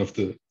contravenes one of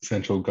the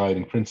central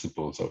guiding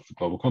principles of the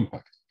Global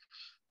Compact.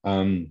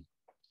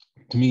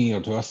 To me,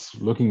 or to us,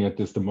 looking at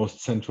this, the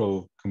most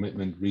central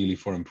commitment really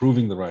for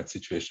improving the rights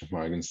situation of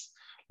migrants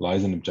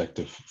lies in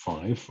Objective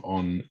 5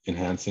 on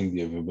enhancing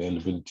the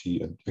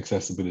availability and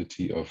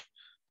accessibility of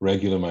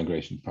regular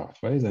migration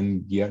pathways,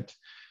 and yet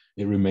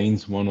it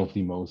remains one of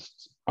the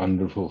most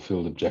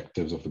underfulfilled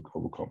objectives of the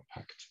Global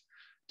Compact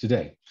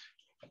today.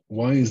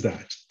 Why is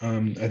that?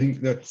 I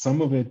think that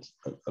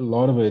a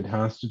lot of it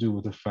has to do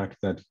with the fact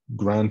that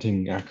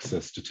granting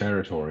access to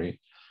territory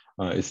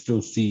is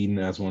still seen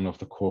as one of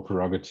the core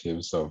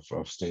prerogatives of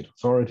state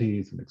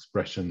authorities, an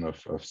expression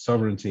of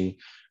sovereignty,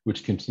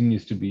 which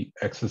continues to be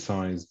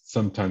exercised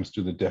sometimes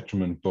to the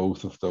detriment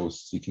both of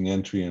those seeking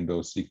entry and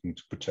those seeking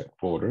to protect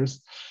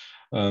borders.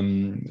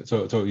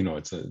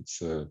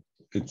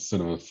 It's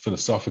sort of a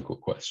philosophical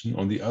question.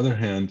 On the other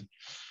hand,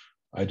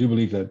 I do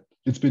believe that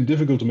it's been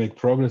difficult to make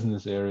progress in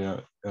this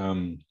area,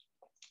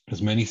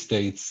 as many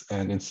states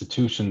and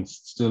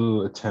institutions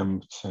still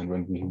attempt, and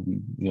when we,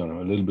 a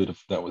little bit of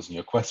that was in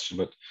your question,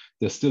 but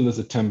there's still this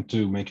attempt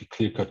to make a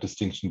clear-cut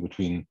distinction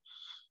between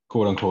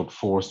quote unquote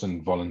forced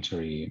and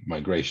voluntary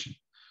migration,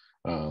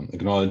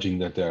 acknowledging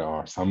that there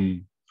are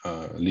some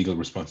legal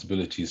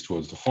responsibilities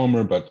towards the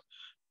former, but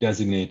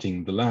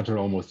designating the latter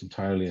almost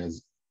entirely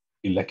as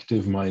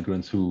elective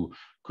migrants who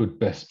could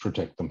best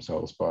protect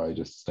themselves by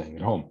just staying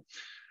at home.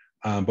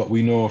 But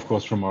we know, of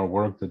course, from our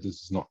work that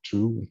this is not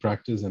true in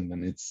practice, and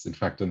then it's in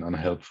fact an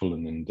unhelpful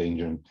and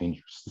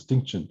dangerous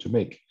distinction to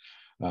make.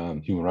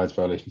 Human rights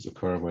violations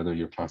occur whether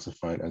you're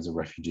classified as a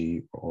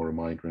refugee or a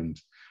migrant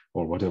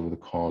or whatever the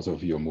cause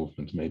of your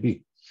movement may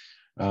be.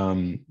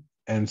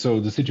 And so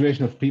the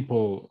situation of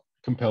people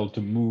compelled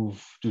to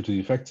move due to the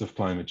effects of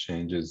climate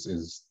change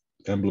is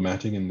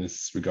emblematic in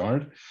this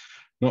regard,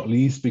 not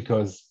least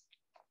because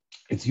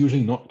it's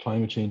usually not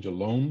climate change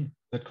alone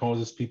that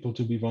causes people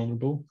to be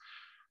vulnerable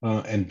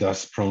and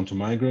thus prone to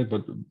migrate,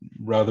 but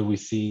rather we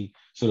see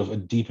sort of a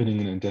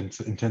deepening and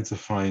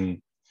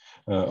intensifying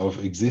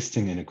of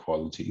existing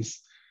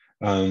inequalities.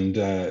 And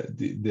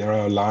there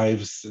are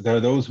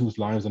those whose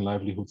lives and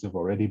livelihoods have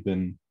already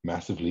been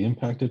massively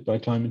impacted by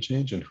climate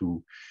change and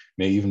who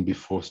may even be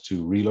forced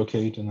to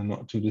relocate in the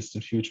not too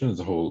distant future. There's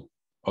a whole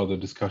other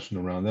discussion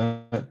around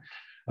that.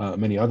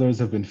 Many others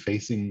have been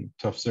facing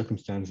tough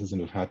circumstances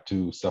and have had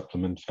to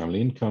supplement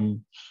family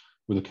income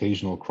with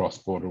occasional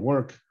cross-border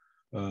work.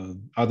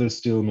 Others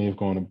still may have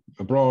gone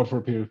abroad for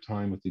a period of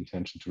time with the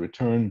intention to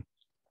return,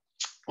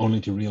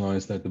 only to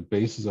realize that the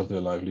basis of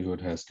their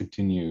livelihood has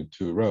continued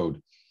to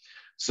erode.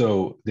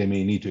 So they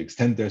may need to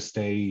extend their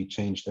stay,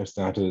 change their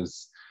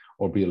status,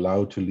 or be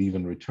allowed to leave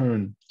and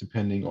return,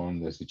 depending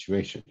on their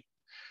situation.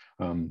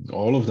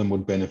 All of them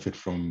would benefit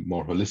from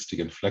more holistic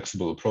and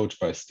flexible approach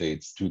by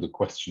states to the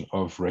question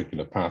of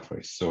regular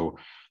pathways. So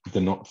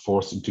they're not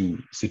forced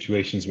into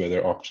situations where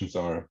their options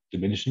are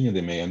diminishing and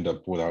they may end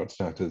up without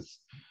status,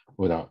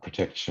 without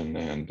protection,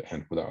 and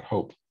without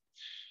hope.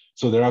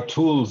 So there are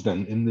tools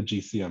then in the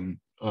GCM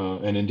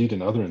and indeed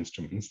in other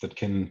instruments that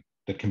can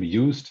be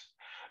used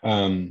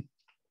to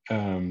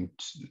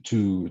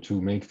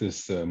make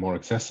this more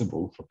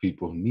accessible for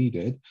people who need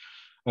it.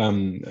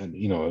 And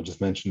I'll just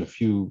mention a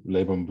few: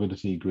 labor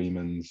mobility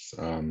agreements.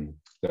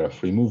 There are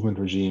free movement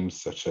regimes,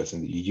 such as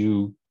in the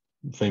EU,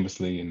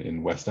 famously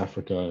in West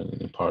Africa,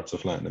 in parts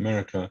of Latin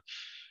America.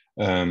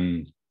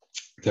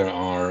 There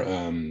are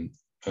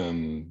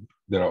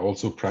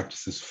also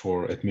practices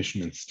for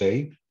admission and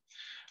stay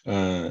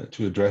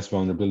to address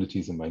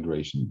vulnerabilities in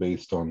migration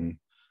based on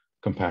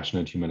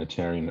compassionate,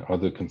 humanitarian, and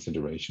other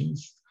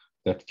considerations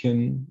that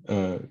can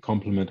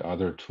complement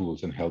other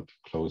tools and help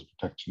close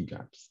protection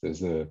gaps.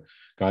 There's a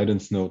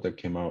guidance note that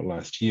came out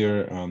last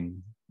year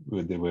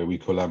where we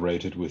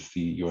collaborated with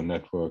the UN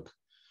network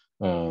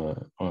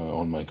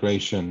on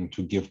migration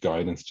to give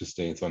guidance to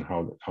states on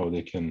how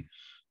they can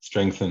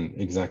strengthen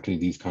exactly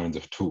these kinds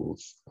of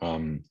tools.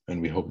 And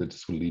we hope that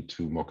this will lead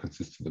to more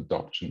consistent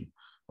adoption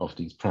of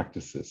these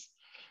practices.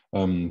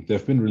 There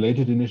have been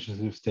related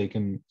initiatives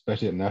taken,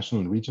 especially at national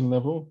and regional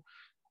level,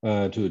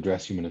 to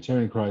address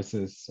humanitarian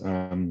crisis,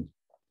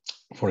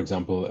 for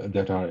example,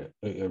 that are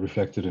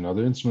reflected in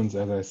other instruments,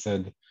 as I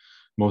said,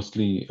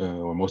 mostly,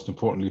 or most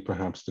importantly,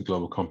 perhaps the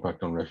Global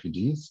Compact on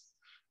Refugees,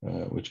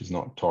 which is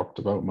not talked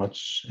about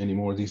much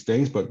anymore these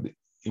days, but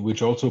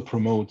which also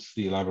promotes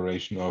the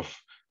elaboration of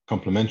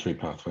complementary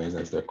pathways,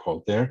 as they're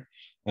called there.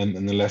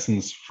 And the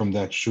lessons from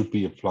that should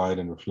be applied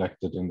and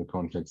reflected in the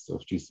context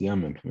of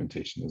GCM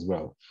implementation as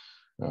well.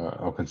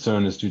 Our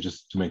concern is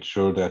to make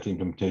sure that the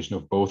implementation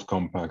of both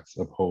compacts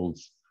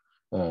upholds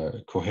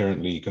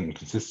coherently and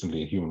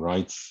consistently human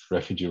rights,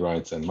 refugee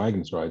rights, and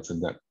migrants' rights,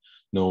 and that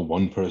no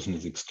one person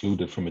is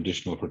excluded from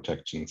additional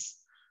protections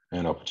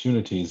and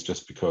opportunities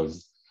just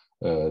because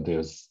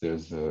there's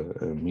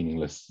a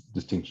meaningless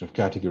distinction of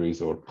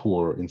categories or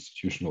poor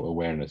institutional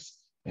awareness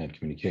and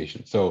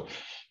communication. So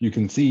you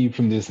can see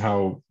from this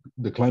how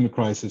the climate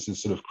crisis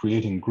is sort of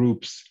creating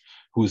groups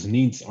whose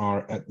needs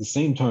are at the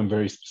same time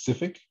very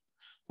specific,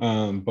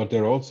 but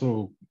they're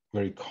also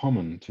very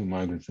common to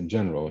migrants in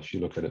general, if you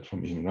look at it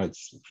from a human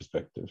rights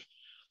perspective.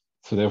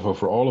 So therefore,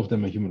 for all of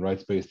them, a human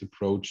rights-based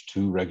approach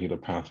to regular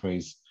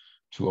pathways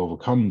to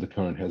overcome the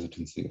current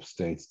hesitancy of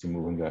states to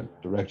move in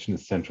that direction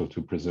is central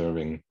to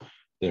preserving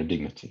their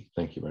dignity.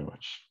 Thank you very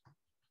much.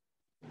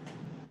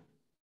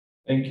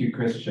 Thank you,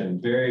 Christian.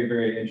 Very,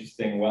 very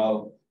interesting,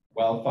 well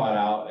thought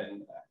out.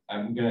 And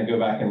I'm going to go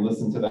back and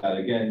listen to that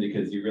again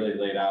because you really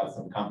laid out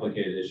some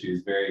complicated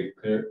issues very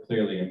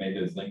clearly and made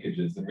those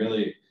linkages. And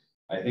really,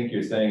 I think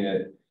you're saying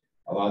that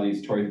a lot of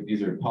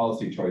these are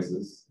policy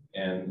choices,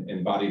 and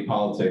in body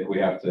politic, we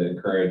have to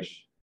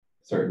encourage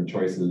certain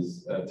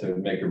choices to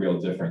make a real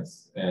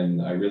difference.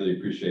 And I really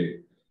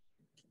appreciate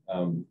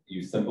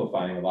you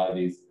simplifying a lot of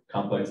these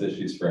complex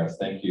issues for us.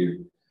 Thank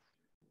you.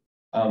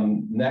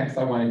 Next,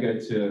 I want to go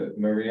to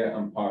Maria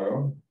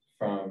Amparo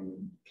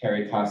from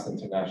Caritas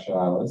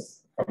Internationalis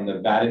from the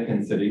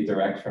Vatican City,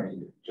 direct from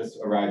you, just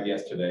arrived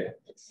yesterday.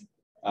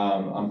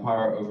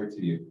 Amparo, over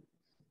to you.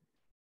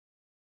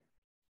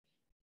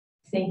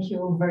 Thank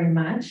you very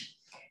much.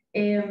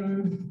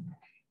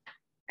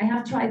 I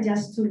have tried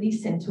just to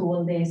listen to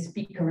all the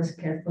speakers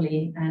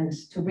carefully and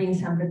to bring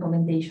some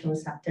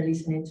recommendations after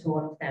listening to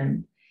all of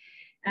them.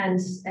 And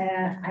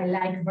I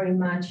like very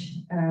much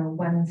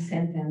one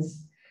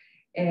sentence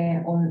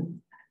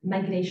on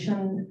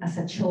migration as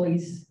a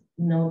choice,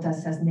 not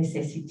as a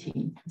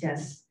necessity,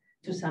 just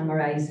to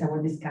summarize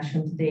our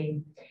discussion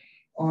today.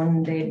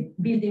 on the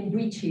building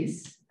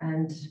bridges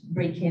and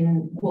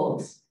breaking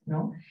walls.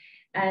 No?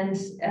 And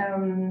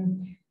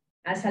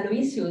as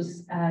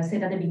Aloysius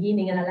said at the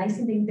beginning,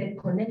 analyzing the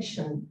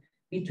interconnection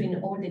between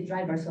all the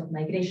drivers of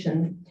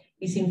migration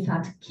is in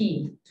fact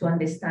key to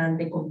understand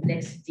the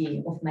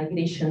complexity of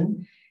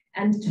migration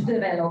and to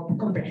develop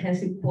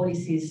comprehensive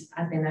policies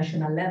at the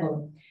national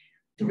level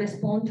to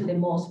respond to the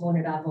most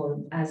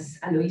vulnerable. As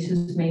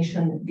Aloysius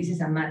mentioned, this is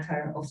a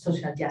matter of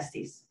social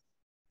justice.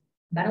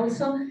 But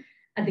also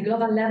at the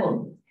global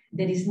level,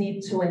 there is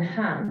need to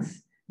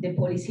enhance the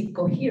policy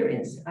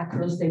coherence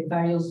across the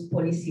various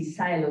policy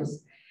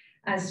silos.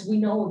 As we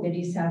know, there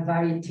is a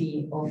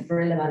variety of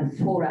relevant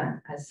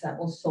fora, as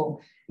also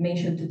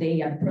mentioned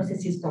today, and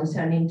processes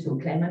concerning to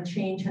climate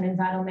change and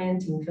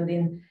environment,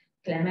 including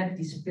climate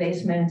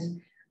displacement,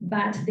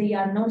 but they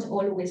are not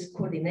always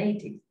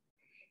coordinated.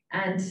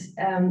 And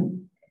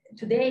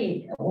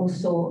today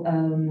also,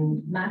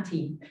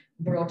 Matti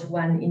brought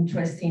one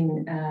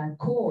interesting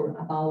call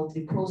about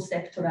the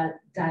cross-sectoral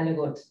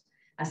dialogue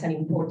as an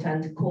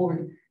important call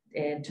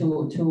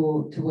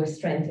to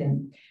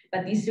strengthen.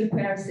 But this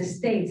requires the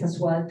states as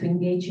well to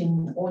engage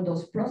in all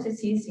those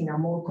processes in a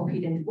more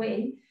coherent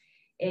way,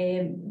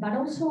 but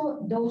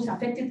also those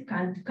affected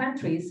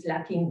countries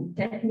lacking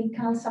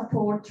technical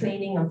support,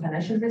 training, and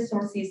financial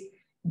resources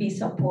be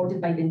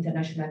supported by the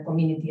international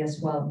community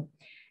as well.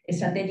 A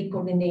strategic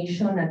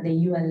coordination at the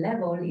UN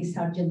level is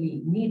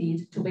urgently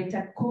needed to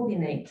better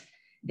coordinate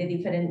the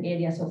different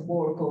areas of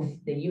work of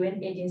the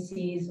UN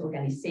agencies,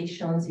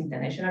 organizations,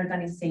 international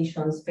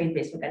organizations,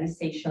 faith-based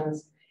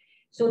organizations,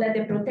 so that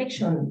the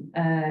protection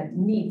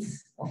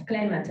needs of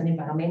climate and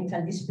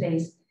environmental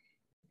displays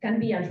can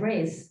be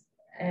addressed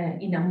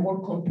in a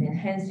more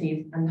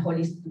comprehensive and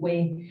holistic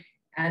way.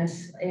 And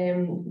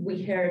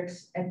we heard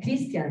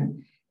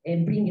Christian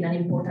bringing an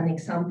important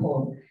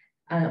example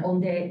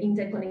on the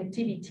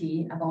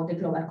interconnectivity about the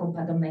global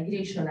compact on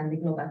migration and the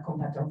global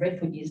compact on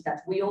refugees,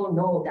 that we all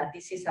know that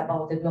this is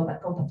about the global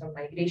compact on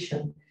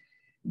migration.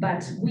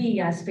 But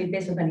we as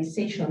faith-based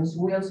organizations,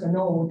 we also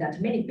know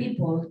that many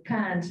people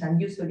can't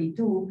and usually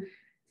do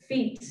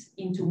fit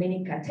into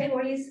many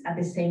categories at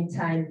the same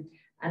time,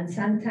 and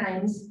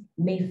sometimes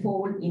may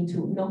fall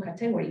into no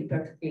category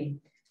perfectly.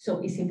 So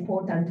it's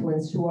important to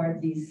ensure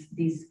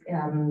this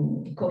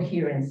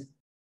coherence.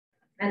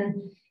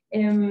 And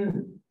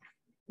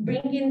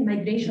bringing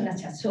migration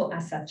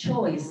as a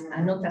choice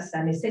and not as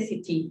a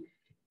necessity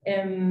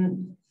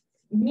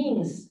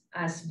means,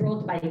 as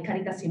brought by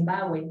Caritas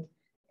Zimbabwe,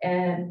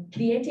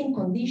 creating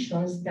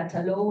conditions that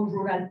allow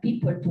rural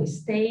people to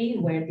stay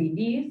where they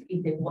live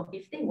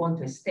if they want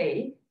to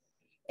stay,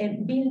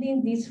 and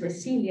building this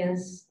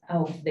resilience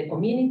of the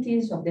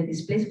communities, of the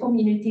displaced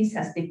communities,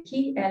 as the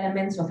key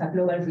elements of a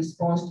global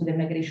response to the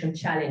migration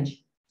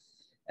challenge.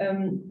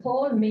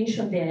 Paul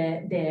mentioned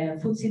the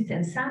Food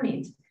System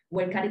Summit,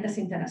 where Caritas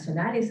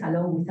Internationales,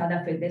 along with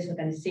other faith-based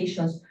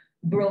organizations,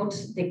 brought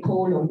the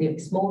call on the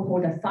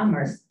smallholder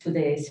farmers to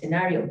the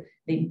scenario,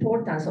 the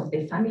importance of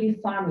the family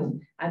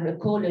farming,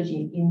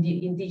 agroecology,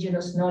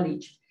 indigenous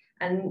knowledge.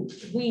 And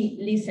we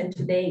listen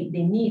today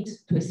the need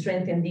to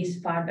strengthen this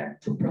further,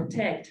 to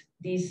protect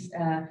this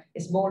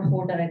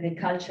smallholder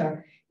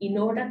agriculture in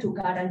order to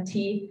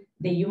guarantee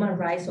the human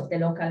rights of the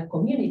local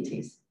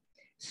communities.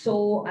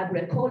 So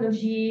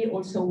agroecology,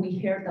 also we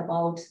heard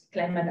about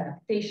climate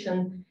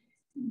adaptation,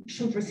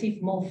 should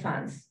receive more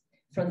funds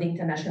from the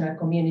international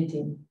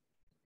community.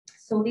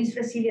 So this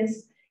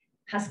resilience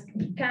has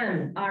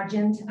become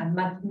urgent and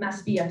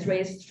must be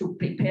addressed through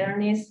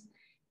preparedness,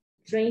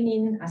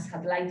 training, as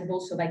highlighted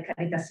also by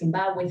Caritas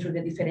Zimbabwe through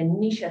the different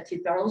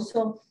initiatives, but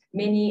also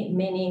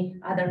many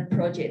other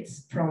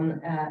projects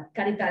from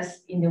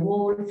Caritas in the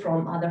world,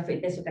 from other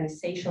faith-based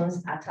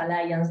organizations, at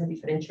Alliance, the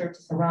different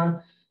churches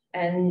around,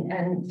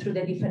 and through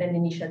the different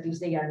initiatives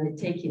they are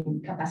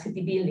undertaking,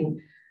 capacity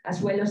building, as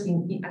well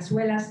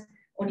as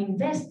on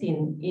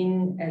investing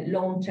in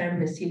long-term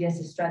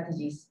resilience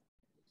strategies.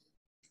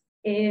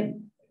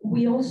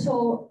 We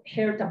also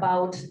heard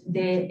about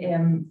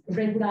the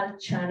regular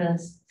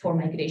channels for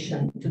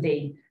migration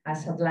today,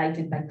 as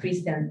highlighted by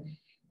Christian.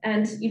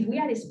 And if we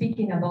are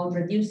speaking about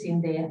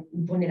reducing the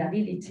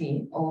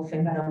vulnerability of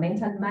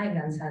environmental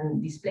migrants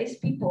and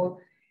displaced people,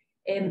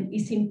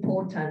 it's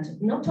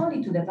important not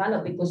only to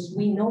develop, because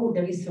we know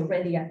there is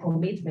already a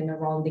commitment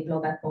around the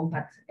Global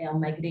Compact on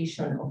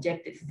Migration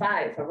Objective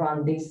 5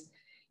 around these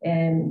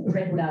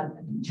regular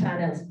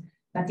channels,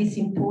 but it's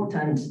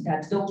important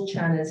that those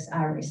channels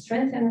are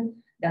strengthened,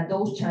 that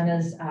those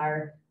channels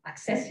are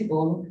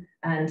accessible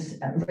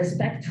and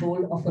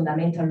respectful of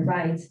fundamental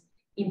rights,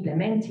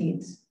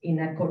 implemented in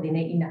a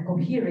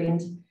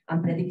coherent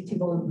and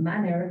predictable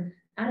manner,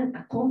 and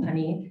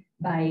accompanied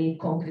by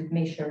concrete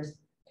measures.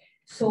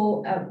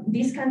 So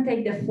this can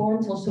take the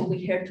forms, also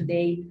we heard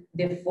today,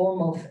 the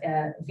form of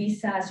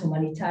visas,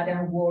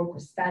 humanitarian work,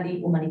 study,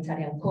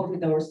 humanitarian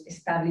corridors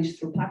established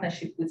through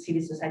partnership with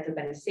civil society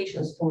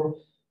organizations for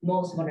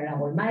most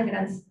vulnerable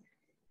migrants,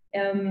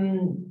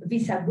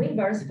 visa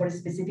waivers for a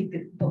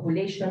specific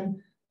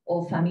population,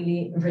 or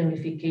family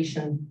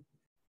reunification.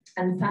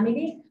 and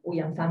family,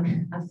 and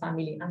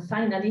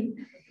finally,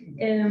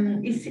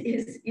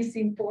 it's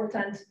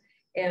important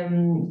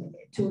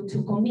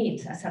to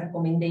commit as a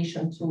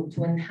recommendation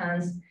to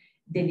enhance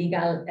the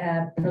legal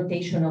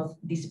protection of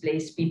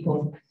displaced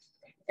people.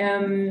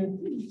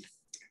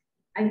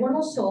 I want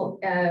also,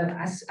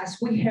 as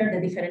we heard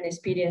the different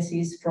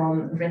experiences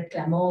from Red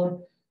Clamor,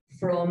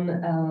 from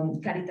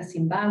Caritas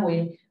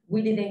Zimbabwe,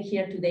 we didn't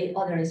hear today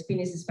other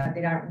experiences, but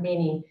there are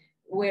many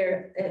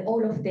where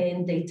all of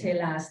them, they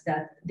tell us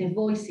that the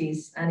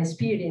voices and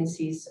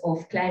experiences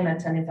of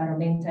climate and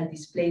environmental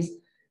displaced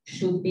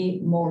should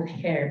be more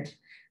heard.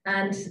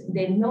 And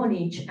the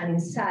knowledge and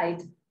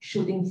insight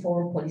should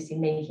inform policy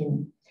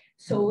making.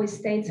 So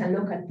states and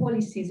local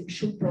policies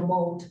should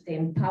promote the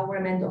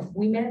empowerment of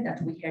women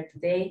that we heard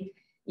today,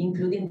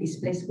 including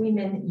displaced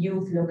women,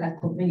 youth, local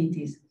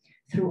communities,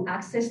 through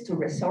access to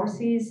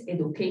resources,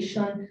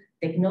 education,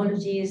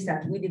 technologies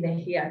that we didn't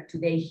hear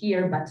today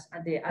here, but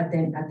at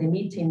the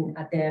meeting,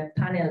 at the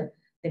panel,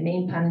 the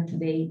main panel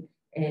today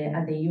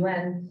at the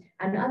UN,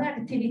 and other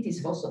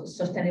activities for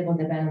sustainable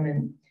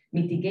development,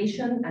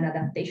 mitigation and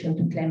adaptation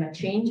to climate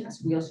change,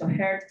 as we also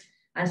heard,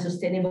 and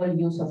sustainable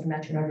use of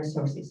natural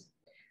resources.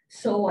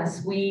 So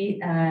as we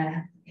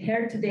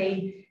heard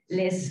today,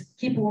 let's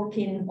keep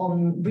working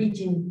on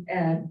bridging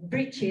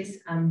bridges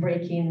and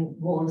breaking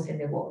walls in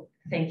the world.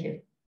 Thank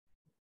you.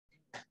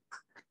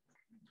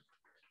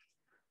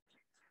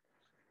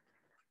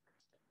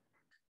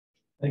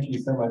 Thank you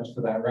so much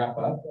for that wrap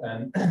up.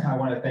 And I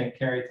want to thank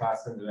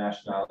Caritas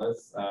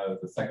Internationalis,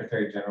 the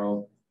Secretary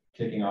General,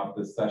 kicking off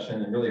this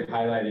session and really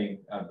highlighting,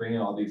 bringing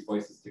all these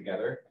voices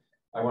together.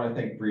 I want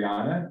to thank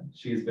Brianna.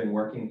 She's been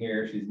working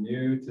here. She's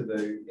new to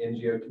the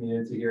NGO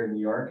community here in New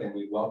York, and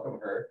we welcome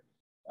her.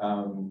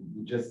 I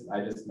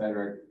just met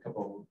her a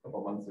couple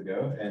months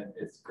ago, and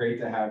it's great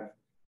to have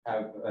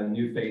a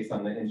new face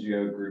on the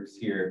NGO groups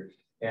here.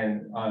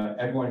 And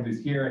everyone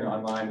who's here and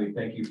online, we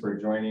thank you for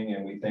joining,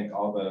 and we thank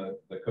all the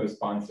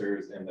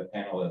co-sponsors and the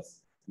panelists,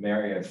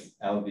 Marius,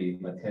 Elvi,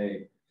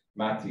 Mate,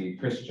 Mati,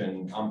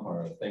 Christian,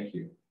 Amparo, thank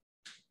you.